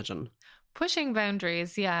 I would imagine. Pushing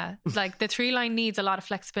boundaries, yeah. Like the 3 line needs a lot of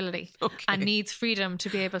flexibility and needs freedom to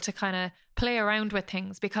be able to kind of play around with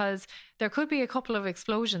things, because there could be a couple of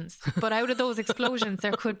explosions, but out of those explosions,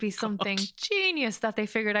 there could be something genius that they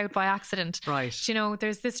figured out by accident. Right. You know,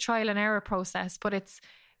 there's this trial and error process, but it's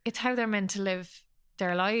how they're meant to live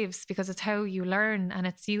their lives, because it's how you learn, and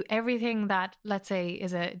it's everything that, let's say,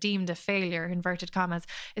 is deemed a failure, inverted commas,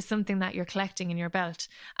 is something that you're collecting in your belt,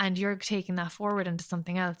 and you're taking that forward into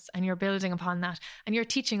something else, and you're building upon that, and you're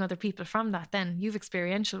teaching other people from that. Then you've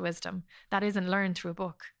experiential wisdom that isn't learned through a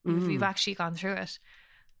book. You've actually gone through it.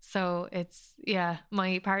 So it's,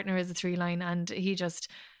 my partner is a 3 line, and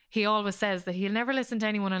he always says that he'll never listen to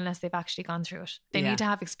anyone unless they've actually gone through it. They need to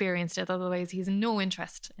have experienced it. Otherwise, he's no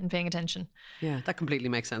interest in paying attention. Yeah, that completely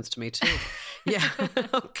makes sense to me too. Yeah.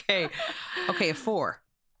 Okay, a 4.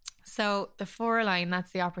 So the 4 line,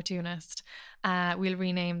 that's the opportunist. We'll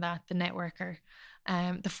rename that the networker.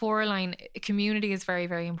 The 4 line, community is very,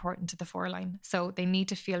 very important to the 4 line. So they need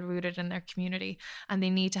to feel rooted in their community, and they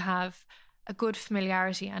need to have a good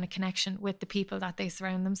familiarity and a connection with the people that they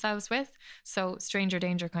surround themselves with. So stranger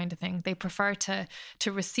danger kind of thing. They prefer to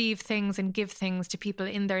receive things and give things to people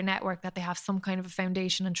in their network that they have some kind of a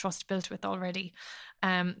foundation and trust built with already.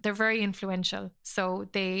 They're very influential. So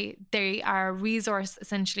they are a resource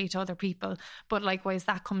essentially to other people. But likewise,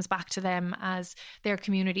 that comes back to them as their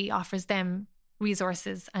community offers them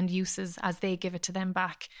resources and uses as they give it to them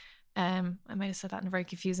back. I might have said that in a very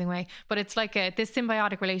confusing way, but it's like this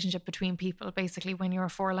symbiotic relationship between people. Basically, when you're a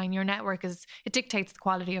 4 line, your network it dictates the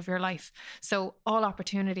quality of your life. So all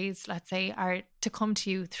opportunities, let's say, are to come to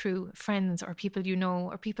you through friends or people you know,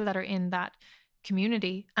 or people that are in that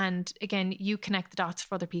community. And again, you connect the dots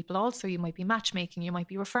for other people. Also, you might be matchmaking, you might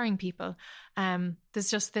be referring people. There's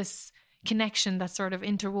just this connection that's sort of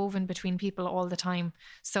interwoven between people all the time.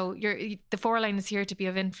 So the 4 line is here to be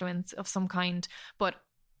of influence of some kind, but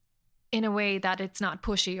in a way that it's not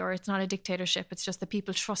pushy or it's not a dictatorship. It's just that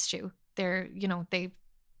people trust you. They're,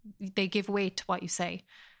 they give weight to what you say.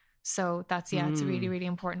 So that's, it's really, really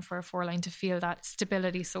important for a 4 line to feel that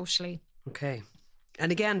stability socially. Okay.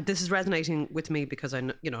 And again, this is resonating with me because I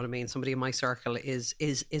know, you know what I mean? Somebody in my circle is a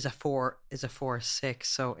 4/6.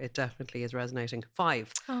 So it definitely is resonating.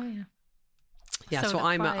 5. Oh yeah. Yeah. So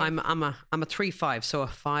I'm a 3/5. So a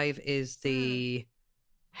 5 is the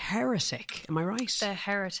heretic. Am I right? The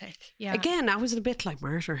heretic. Yeah. Again, I was a bit like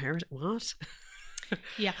martyr, heretic. What?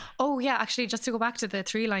 Yeah. Oh, yeah. Actually, just to go back to the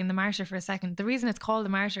 3 line, the martyr for a second. The reason it's called the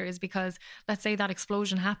martyr is because, let's say that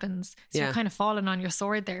explosion happens. So you're kind of falling on your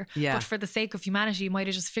sword there. Yeah. But for the sake of humanity, you might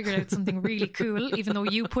have just figured out something really cool, even though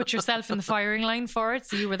you put yourself in the firing line for it.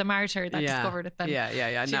 So you were the martyr that discovered it then.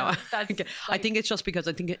 Yeah. No, I think it's just because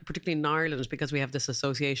particularly in Ireland, because we have this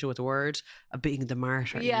association with the word of being the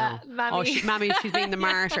martyr. Yeah. You know? Mammy. Mammy, she's being the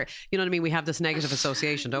martyr. You know what I mean? We have this negative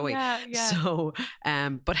association, don't we? Yeah. So,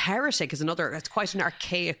 but heretic is it's quite an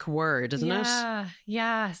archaic word, isn't it?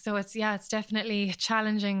 Yeah. So it's definitely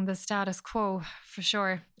challenging the status quo for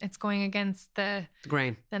sure. It's going against the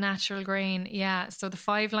grain, the natural grain. Yeah. So the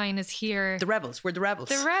 5 line is here. The rebels. We're the rebels.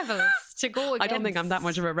 The rebels to go against. I don't think I'm that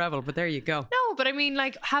much of a rebel, but there you go. No, but I mean,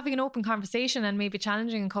 like having an open conversation and maybe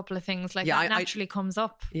challenging a couple of things that naturally comes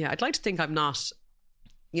up. Yeah, I'd like to think I'm not.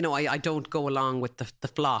 You know, I don't go along with the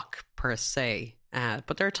flock per se,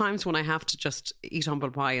 but there are times when I have to just eat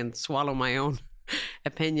humble pie and swallow my own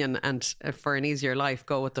opinion and for an easier life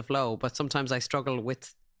go with the flow. But sometimes I struggle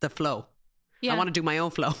with the flow. I want to do my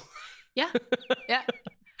own flow. Yeah.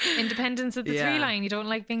 Independence of the 3 line. You don't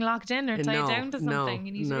like being locked in or tied down to something.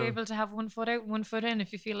 You need to be able to have one foot out, one foot in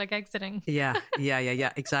if you feel like exiting. Yeah,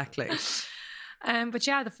 exactly. But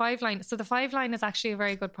yeah, the 5 line. So the 5 line is actually a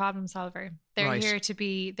very good problem solver. They're here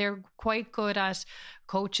to they're quite good at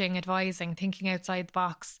coaching, advising, thinking outside the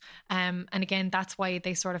box. And again, that's why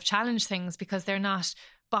they sort of challenge things, because they're not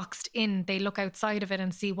boxed in. They look outside of it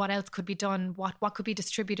and see what else could be done, what could be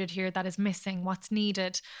distributed here that is missing, what's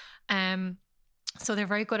needed. So they're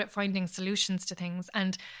very good at finding solutions to things,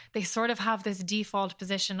 and they sort of have this default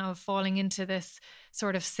position of falling into this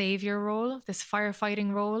sort of savior role, this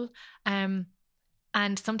firefighting role.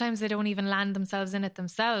 And sometimes they don't even land themselves in it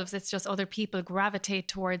themselves. It's just other people gravitate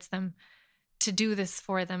towards them to do this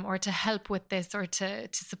for them or to help with this or to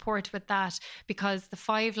support with that, because the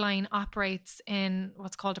 5 line operates in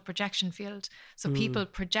what's called a projection field. So people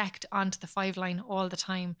project onto the 5 line all the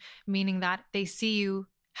time, meaning that they see you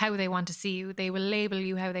how they want to see you. They will label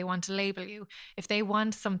you how they want to label you. If they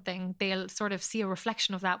want something, they'll sort of see a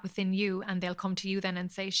reflection of that within you, and they'll come to you then and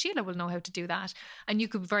say, Sheila will know how to do that. And you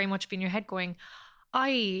could very much be in your head going,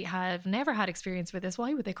 I have never had experience with this.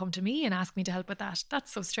 Why would they come to me and ask me to help with that?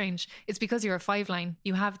 That's so strange. It's because you're a 5 line.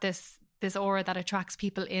 You have this this aura that attracts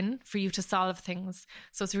people in for you to solve things.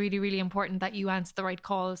 So it's really, really important that you answer the right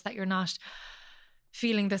calls, that you're not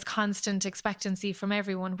feeling this constant expectancy from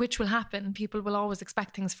everyone, which will happen. People will always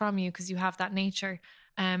expect things from you because you have that nature.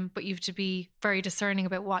 But you have to be very discerning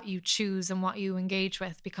about what you choose and what you engage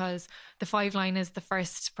with, because the 5 line is the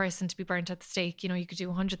first person to be burnt at the stake. You know, you could do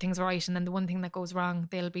 100 things right, and then the one thing that goes wrong,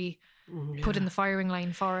 they'll be put in the firing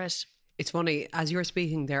line for it. It's funny, as you're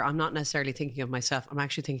speaking there, I'm not necessarily thinking of myself. I'm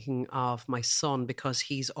actually thinking of my son, because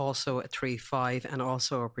he's also a 3-5 and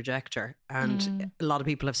also a projector. And a lot of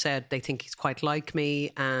people have said they think he's quite like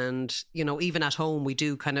me. And, you know, even at home, we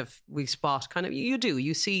spot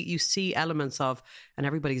you see elements of, and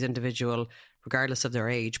everybody's individual, regardless of their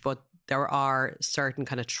age. But there are certain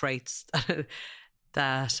kind of traits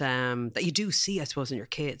that you do see, I suppose, in your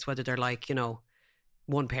kids, whether they're like, you know,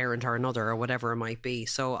 one parent or another or whatever it might be.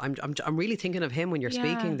 So I'm really thinking of him when you're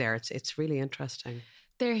speaking there. It's really interesting.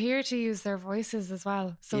 They're here to use their voices as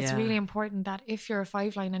well. So it's really important that if you're a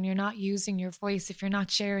 5 line and you're not using your voice, if you're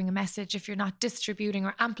not sharing a message, if you're not distributing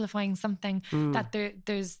or amplifying something, that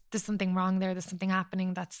there's something wrong there. There's something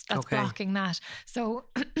happening that's blocking that. So,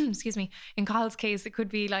 excuse me, in Carl's case, it could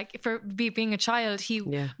be like, for being a child, he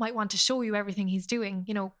might want to show you everything he's doing.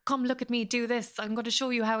 You know, come look at me, do this. I'm going to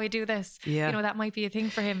show you how I do this. Yeah. You know, that might be a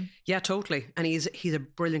thing for him. Yeah, totally. And he's a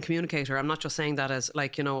brilliant communicator. I'm not just saying that as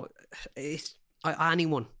like, you know,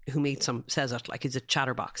 anyone who meets him says it, like he's a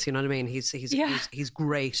chatterbox, you know what I mean? He's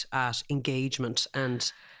great at engagement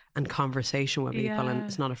and conversation with people, and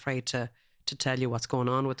is not afraid to tell you what's going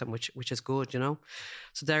on with them, which is good, you know.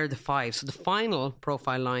 So they're the 5. So the final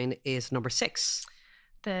profile line is number 6.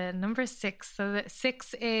 The number 6. So the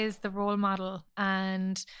 6 is the role model,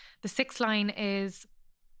 and the 6 line is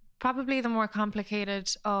probably the more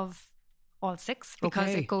complicated of all 6,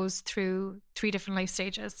 because it goes through 3 different life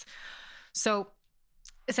stages. So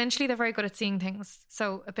essentially they're very good at seeing things.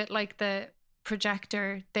 So a bit like the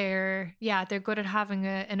projector, they're good at having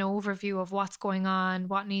an overview of what's going on,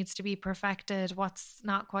 what needs to be perfected, what's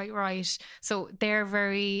not quite right. So they're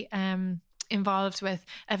very involved with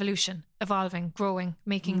evolution, evolving, growing,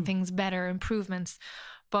 making things better, improvements.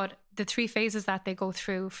 But the 3 phases that they go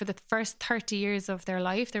through, for the first 30 years of their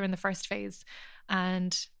life, they're in the first phase.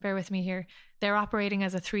 And bear with me here, they're operating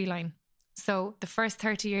as a 3 line. So the first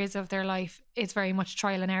 30 years of their life is very much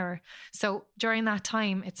trial and error. So during that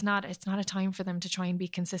time, it's not a time for them to try and be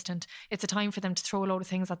consistent. It's a time for them to throw a load of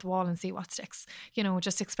things at the wall and see what sticks. You know,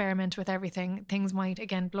 just experiment with everything. Things might,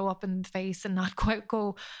 again, blow up in the face and not quite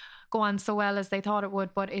go on so well as they thought it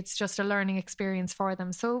would, but it's just a learning experience for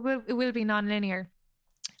them. So it will be non-linear.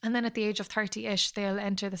 And then at the age of 30-ish, they'll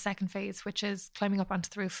enter the second phase, which is climbing up onto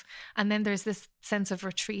the roof. And then there's this sense of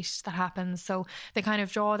retreat that happens. So they kind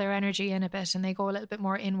of draw their energy in a bit, and they go a little bit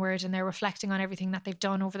more inward, and they're reflecting on everything that they've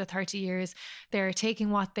done over the 30 years. They're taking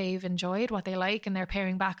what they've enjoyed, what they like, and they're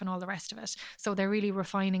paring back on all the rest of it. So they're really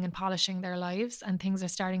refining and polishing their lives, and things are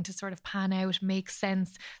starting to sort of pan out, make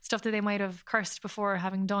sense. Stuff that they might have cursed before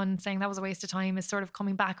having done, saying that was a waste of time, is sort of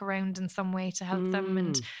coming back around in some way to help them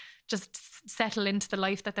and just settle into the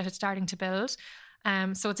life that they're starting to build.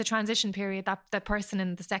 So it's a transition period. That the person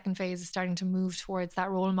in the second phase is starting to move towards that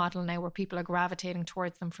role model now, where people are gravitating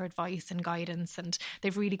towards them for advice and guidance, and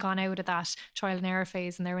they've really gone out of that trial and error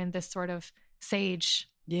phase, and they're in this sort of sage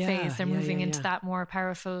phase. They're moving into that more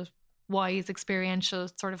powerful, wise, experiential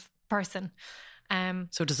sort of person.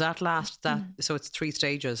 So does that last so it's 3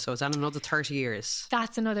 stages, so is that another 30 years?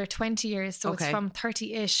 That's another 20 years. So it's from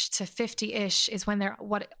 30-ish to 50-ish is when they're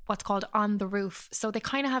what's called on the roof. So they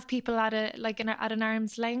kind of have people at an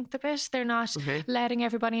arm's length a bit. They're not letting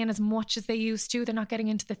everybody in as much as they used to. They're not getting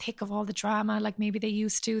into the thick of all the drama like maybe they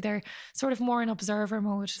used to. They're sort of more in observer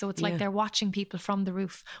mode. So it's like they're watching people from the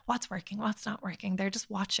roof. What's working, what's not working. They're just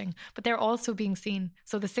watching, but they're also being seen.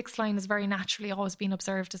 So the 6th line is very naturally always being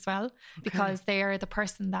observed as well, because they are the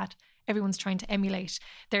person that everyone's trying to emulate.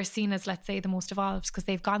 They're seen as, let's say, the most evolved because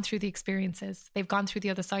they've gone through the experiences. They've gone through the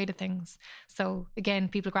other side of things. So again,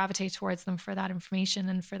 people gravitate towards them for that information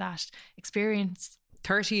and for that experience.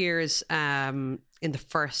 30 years in the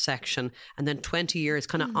first section, and then 20 years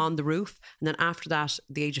kind of on the roof. And then after that,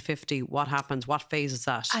 the age of 50, what happens? What phase is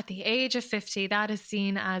that? At the age of 50, that is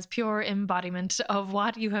seen as pure embodiment of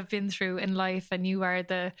what you have been through in life, and you are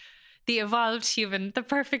the evolved human, the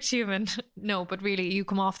perfect human. No, but really you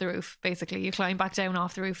come off the roof, basically. You climb back down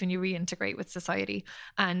off the roof and you reintegrate with society,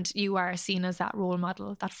 and you are seen as that role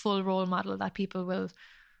model, that full role model that people will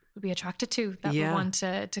be attracted to, that will want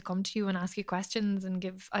to come to you and ask you questions and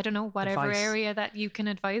give, I don't know, whatever advice. Area that you can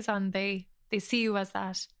advise on, they see you as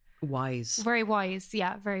that. Wise. Very wise,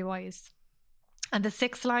 yeah, very wise. And the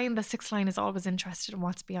 6th line is always interested in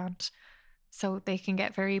what's beyond. So they can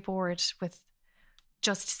get very bored with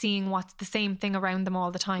just seeing what's the same thing around them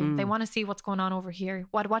all the time. They want to see what's going on over here.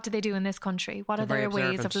 What do they do in this country? What are their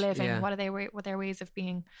ways of living? What are their ways of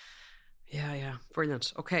being? Yeah.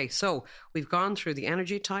 Brilliant. Okay, so we've gone through the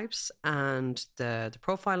energy types and the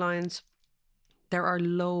profile lines. There are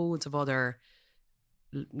loads of other,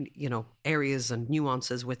 areas and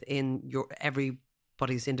nuances within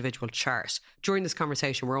everybody's individual chart. During this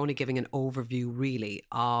conversation, we're only giving an overview really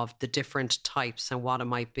of the different types and what it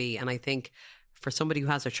might be. And I think for somebody who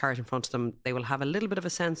has their chart in front of them, they will have a little bit of a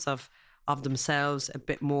sense of themselves a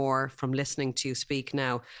bit more from listening to you speak.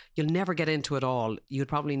 Now, you'll never get into it all. You'd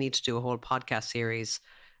probably need to do a whole podcast series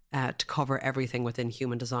to cover everything within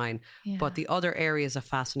human design. Yeah. But the other areas that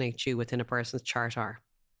fascinate you within a person's chart are?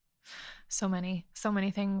 So many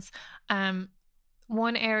things.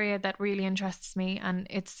 One area that really interests me, and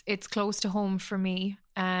it's close to home for me,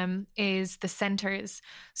 is the centers.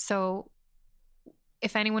 So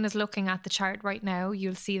if anyone is looking at the chart right now,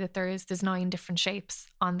 you'll see that there's 9 different shapes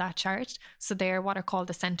on that chart. So they're what are called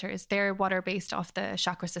the centers. They're what are based off the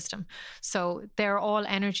chakra system. So they're all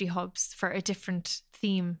energy hubs for a different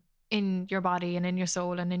theme in your body and in your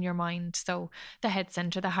soul and in your mind. So the head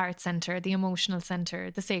center, the heart center, the emotional center,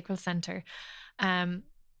 the sacral center.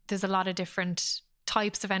 There's a lot of different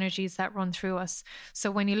types of energies that run through us. So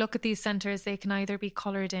when you look at these centers, they can either be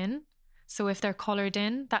colored in. So if they're colored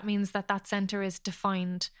in, that means that center is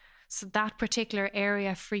defined. So that particular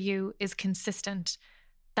area for you is consistent.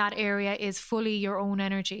 That area is fully your own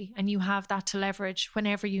energy, and you have that to leverage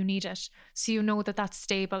whenever you need it. So you know that that's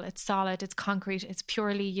stable, it's solid, it's concrete, it's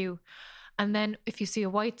purely you. And then if you see a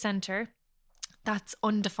white center, that's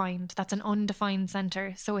undefined. That's an undefined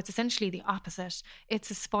center. So it's essentially the opposite. It's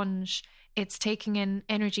a sponge. It's taking in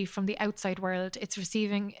energy from the outside world. It's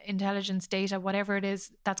receiving intelligence, data, whatever it is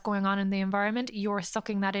that's going on in the environment. You're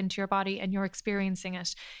sucking that into your body and you're experiencing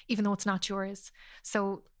it, even though it's not yours.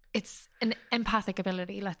 So it's an empathic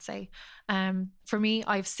ability, let's say. For me,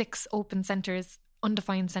 I have 6 open centers,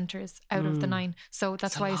 undefined centers out of the 9. So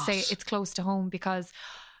that's why I say it's close to home, because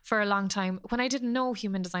for a long time, when I didn't know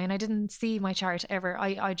human design, I didn't see my chart ever.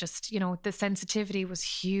 I just, the sensitivity was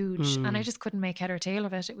huge and I just couldn't make head or tail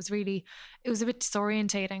of it. It was a bit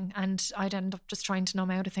disorientating, and I'd end up just trying to numb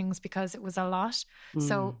out of things because it was a lot.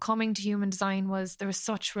 So coming to human design there was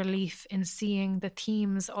such relief in seeing the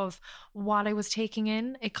themes of what I was taking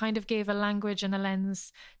in. It kind of gave a language and a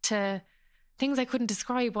lens to things I couldn't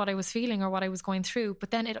describe what I was feeling or what I was going through, but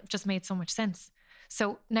then it just made so much sense.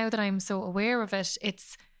 So now that I'm so aware of it,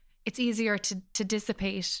 it's easier to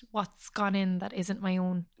dissipate what's gone in that isn't my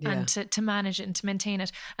own, and to manage it and to maintain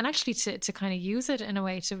it, and actually to kind of use it in a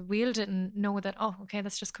way, to wield it and know that, oh, okay,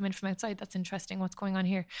 that's just come in from outside. That's interesting. What's going on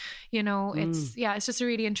here? It's just a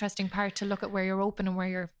really interesting part to look at where you're open and where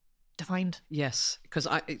you're defined. Yes, because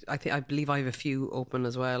I believe I have a few open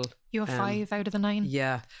as well. You have 5 out of the 9.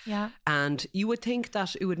 Yeah. And you would think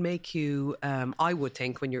that it would make you, I would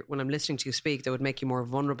think when I'm listening to you speak, that would make you more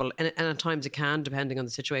vulnerable, and at times it can, depending on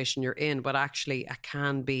the situation you're in, but actually it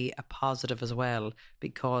can be a positive as well,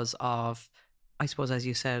 because of, I suppose, as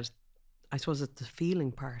you said, it's the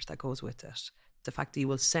feeling part that goes with it, the fact that you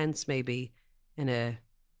will sense maybe in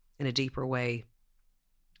a deeper way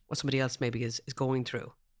what somebody else maybe is going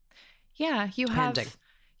through. Yeah, you have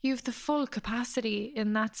the full capacity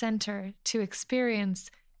in that center to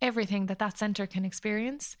experience everything that center can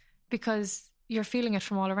experience, because you're feeling it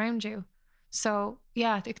from all around you. So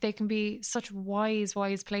yeah, they can be such wise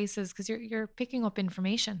places, because you're picking up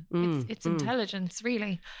information. It's intelligence,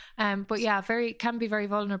 really. But yeah, can be very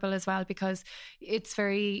vulnerable as well, because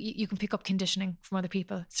you can pick up conditioning from other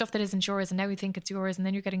people, stuff that isn't yours, and now you think it's yours, and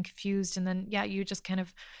then you're getting confused, and then you just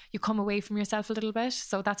you come away from yourself a little bit.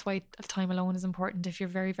 So that's why time alone is important if you're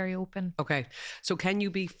very, very open. Okay, so can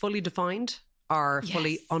you be fully defined or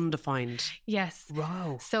fully undefined? Yes.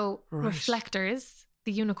 Wow. So reflectors,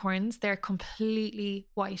 the unicorns, they're completely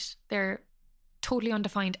white. They're totally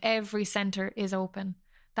undefined. Every center is open.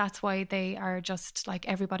 That's why they are just like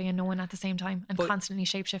everybody and no one at the same time, and constantly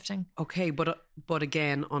shape-shifting. Okay, but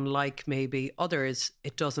again, unlike maybe others,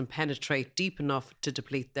 it doesn't penetrate deep enough to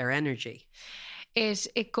deplete their energy.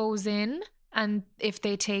 It goes in, and if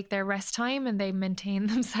they take their rest time and they maintain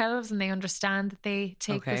themselves and they understand that they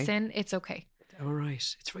take this in, it's okay. All right.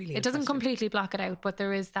 It's really It doesn't completely block it out, but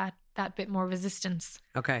there is that bit more resistance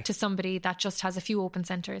to somebody that just has a few open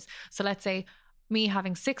centers. So let's say me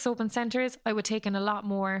having 6 open centers, I would take in a lot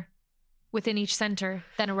more within each center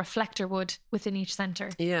than a reflector would within each center.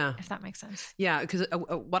 Yeah. If that makes sense. Yeah, because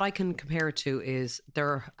what I can compare it to is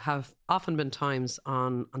there have often been times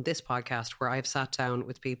on this podcast where I've sat down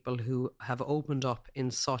with people who have opened up in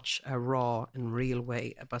such a raw and real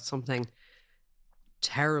way about something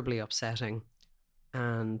terribly upsetting,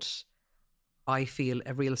 and I feel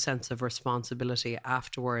a real sense of responsibility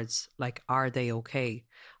afterwards. Like, are they okay?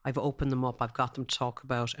 I've opened them up. I've got them to talk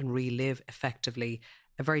about and relive effectively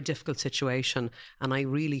a very difficult situation. And I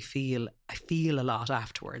really feel a lot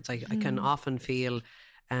afterwards. I can often feel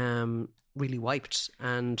really wiped,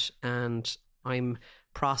 and I'm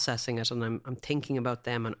processing it, and I'm thinking about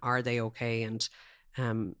them and are they okay? And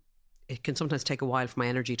it can sometimes take a while for my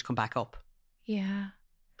energy to come back up. Yeah.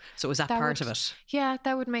 So is that part of it? Yeah,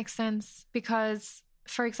 that would make sense. Because,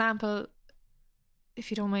 for example, if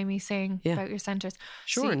you don't mind me saying about your centers.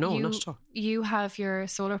 Sure, not at all. You have your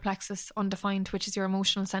solar plexus undefined, which is your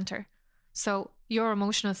emotional center. So your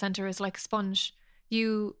emotional center is like a sponge.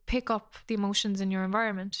 You pick up the emotions in your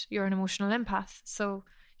environment. You're an emotional empath. So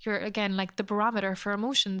you're, again, like the barometer for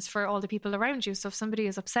emotions for all the people around you. So if somebody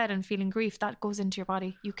is upset and feeling grief, that goes into your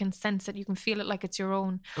body. You can sense it. You can feel it like it's your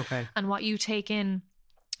own. Okay. And what you take in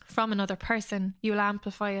from another person, you'll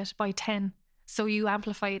amplify it by 10. So you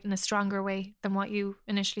amplify it in a stronger way than what you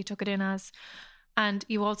initially took it in as. And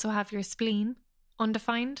you also have your spleen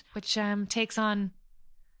undefined, which takes on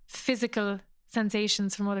physical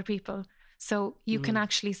sensations from other people. So you can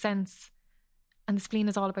actually sense, and the spleen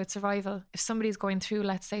is all about survival. If somebody's going through,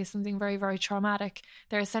 let's say, something very, very traumatic,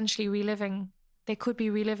 they're essentially they could be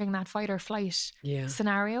reliving that fight or flight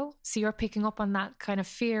scenario. So you're picking up on that kind of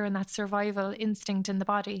fear and that survival instinct in the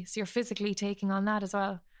body. So you're physically taking on that as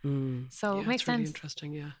well. So it makes sense. Really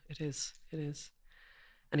interesting. Yeah, it is.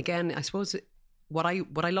 And again, I suppose what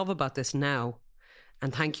I love about this now,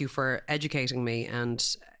 and thank you for educating me, and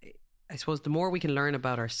I suppose the more we can learn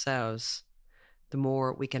about ourselves, the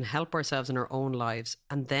more we can help ourselves in our own lives.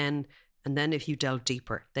 And then if you delve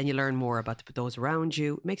deeper, then you learn more about those around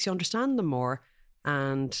you. It makes you understand them more.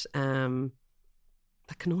 And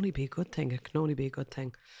that can only be a good thing. It can only be a good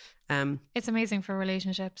thing. It's amazing for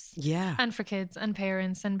relationships. Yeah. And for kids and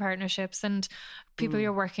parents and partnerships and people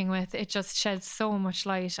you're working with. It just sheds so much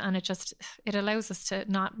light, and it allows us to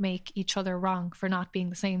not make each other wrong for not being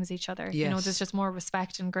the same as each other. Yes. You know, there's just more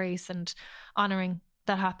respect and grace and honouring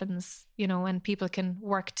that happens, you know, and people can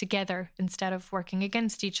work together instead of working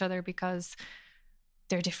against each other because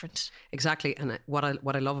they're different. Exactly. And what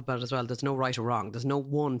I love about it as well, there's no right or wrong. There's no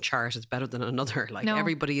one chart is better than another. Like,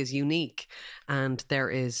 everybody is unique, and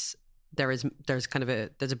there's kind of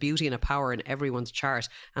there's a beauty and a power in everyone's chart.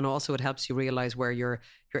 And also it helps you realize where your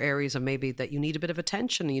areas of maybe that you need a bit of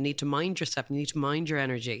attention, and you need to mind yourself, you need to mind your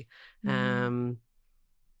energy.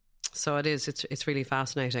 So it's really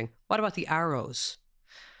fascinating. What about the arrows?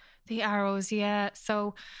 The arrows, yeah.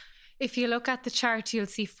 So if you look at the chart, you'll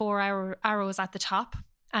see 4 arrows at the top.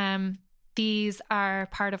 These are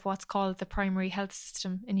part of what's called the primary health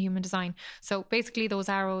system in human design. So basically those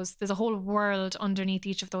arrows, there's a whole world underneath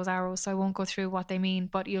each of those arrows. So I won't go through what they mean,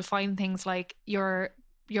 but you'll find things like your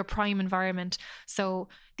prime environment. So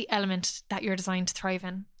the element that you're designed to thrive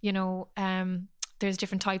in, you know, there's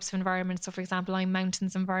different types of environments. So for example, I'm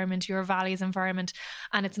mountains environment, you're valleys environment.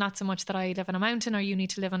 And it's not so much that I live in a mountain or you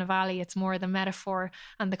need to live in a valley. It's more the metaphor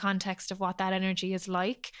and the context of what that energy is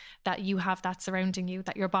like, that you have that surrounding you,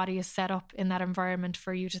 that your body is set up in that environment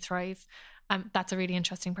for you to thrive. That's a really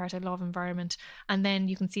interesting part. I love environment. And then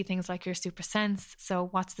you can see things like your super sense. So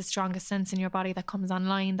what's the strongest sense in your body that comes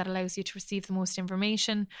online that allows you to receive the most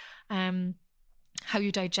information? How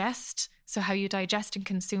you digest. So how you digest and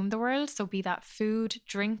consume the world. So be that food,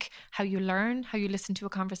 drink, how you learn, how you listen to a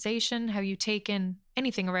conversation, how you take in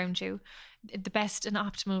anything around you. The best and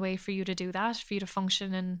optimal way for you to do that, for you to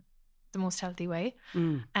function in the most healthy way.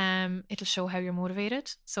 It'll show how you're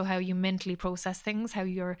motivated. So how you mentally process things, how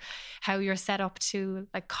you're set up to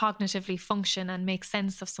like cognitively function and make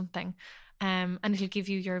sense of something. And it'll give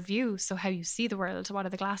you your view. So how you see the world, what are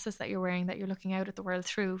the glasses that you're wearing that you're looking out at the world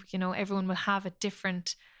through? You know, everyone will have a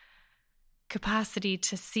different capacity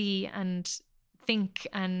to see and think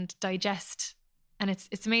and digest. And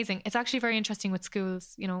it's amazing. It's actually very interesting with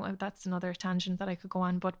schools. You know, that's another tangent that I could go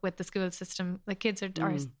on. But with the school system, like kids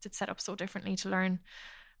are set up so differently to learn.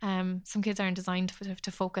 Some kids aren't designed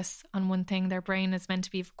to focus on one thing. Their brain is meant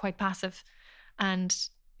to be quite passive. And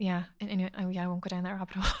yeah, anyway, I won't go down that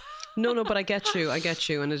rabbit hole. No, but I get you.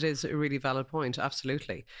 And it is a really valid point.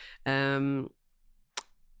 Absolutely. And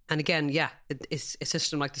again, yeah, it's a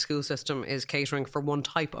system like the school system is catering for one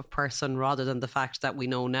type of person rather than the fact that we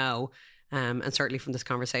know now. And certainly from this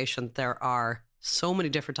conversation, there are so many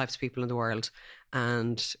different types of people in the world,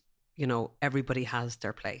 and, you know, everybody has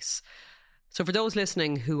their place. So for those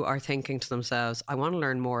listening who are thinking to themselves, I want to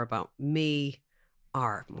learn more about me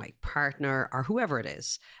or my partner or whoever it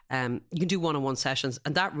is, you can do one-on-one sessions.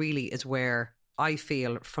 And that really is where I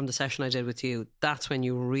feel, from the session I did with you, that's when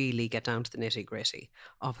you really get down to the nitty-gritty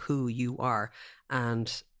of who you are.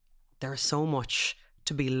 And there's so much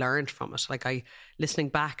to be learned from it. Like, listening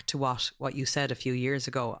back to what you said a few years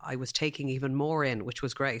ago, I was taking even more in, which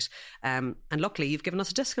was great. And luckily you've given us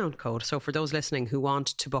a discount code. So for those listening who want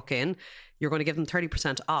to book in, you're going to give them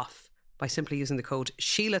 30% off by simply using the code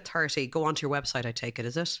Sheila30. Go onto your website, I take it,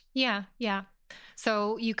 is it? Yeah.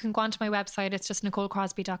 So you can go onto my website, it's just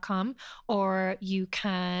NicoleCrosby.com, or you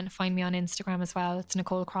can find me on Instagram as well. It's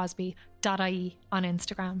NicoleCrosby.ie on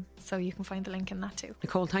Instagram. So you can find the link in that too.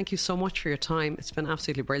 Nicole, thank you so much for your time. It's been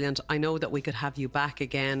absolutely brilliant. I know that we could have you back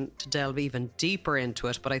again to delve even deeper into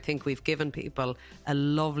it, but I think we've given people a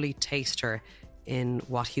lovely taster in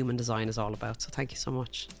what human design is all about. So thank you so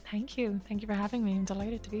much. Thank you. Thank you for having me. I'm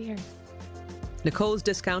delighted to be here. Nicole's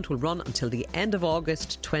discount will run until the end of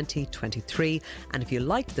August 2023. And if you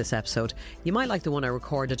liked this episode, you might like the one I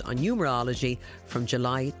recorded on numerology from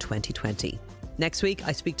July 2020. Next week,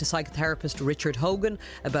 I speak to psychotherapist Richard Hogan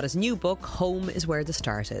about his new book, Home is Where the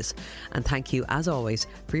Start Is. And thank you, as always,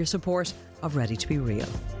 for your support of Ready to Be Real.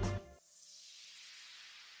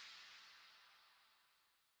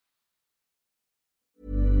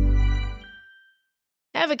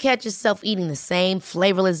 Ever catch yourself eating the same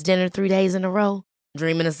flavorless dinner 3 days in a row?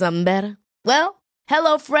 Dreaming of something better? Well,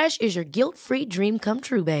 HelloFresh is your guilt-free dream come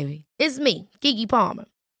true, baby. It's me, Keke Palmer.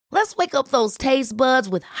 Let's wake up those taste buds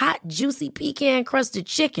with hot, juicy pecan-crusted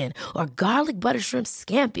chicken or garlic butter shrimp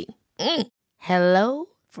scampi. Hello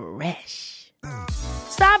Fresh.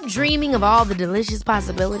 Stop dreaming of all the delicious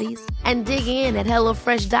possibilities and dig in at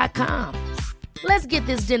HelloFresh.com. Let's get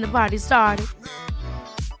this dinner party started.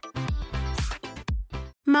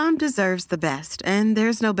 Mom deserves the best, and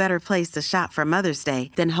there's no better place to shop for Mother's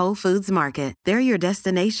Day than Whole Foods Market. They're your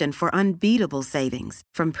destination for unbeatable savings,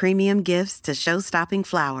 from premium gifts to show-stopping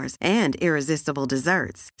flowers and irresistible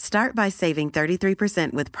desserts. Start by saving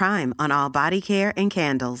 33% with Prime on all body care and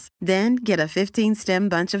candles. Then get a 15-stem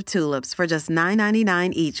bunch of tulips for just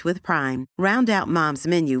 $9.99 each with Prime. Round out Mom's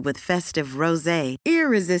menu with festive rosé,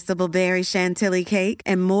 irresistible berry chantilly cake,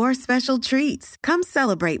 and more special treats. Come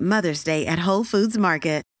celebrate Mother's Day at Whole Foods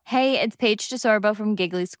Market. Hey, it's Paige DeSorbo from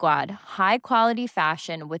Giggly Squad. High quality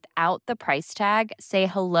fashion without the price tag. Say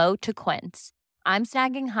hello to Quince. I'm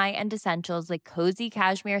snagging high-end essentials like cozy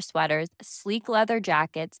cashmere sweaters, sleek leather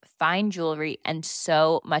jackets, fine jewelry, and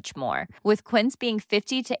so much more. With Quince being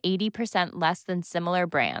 50 to 80% less than similar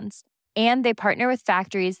brands. And they partner with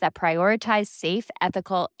factories that prioritize safe,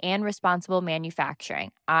 ethical, and responsible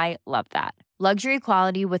manufacturing. I love that. Luxury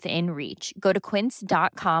quality within reach. Go to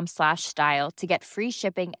quince.com/style to get free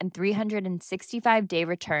shipping and 365-day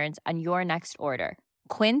returns on your next order.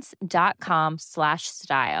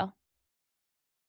 Quince.com/style.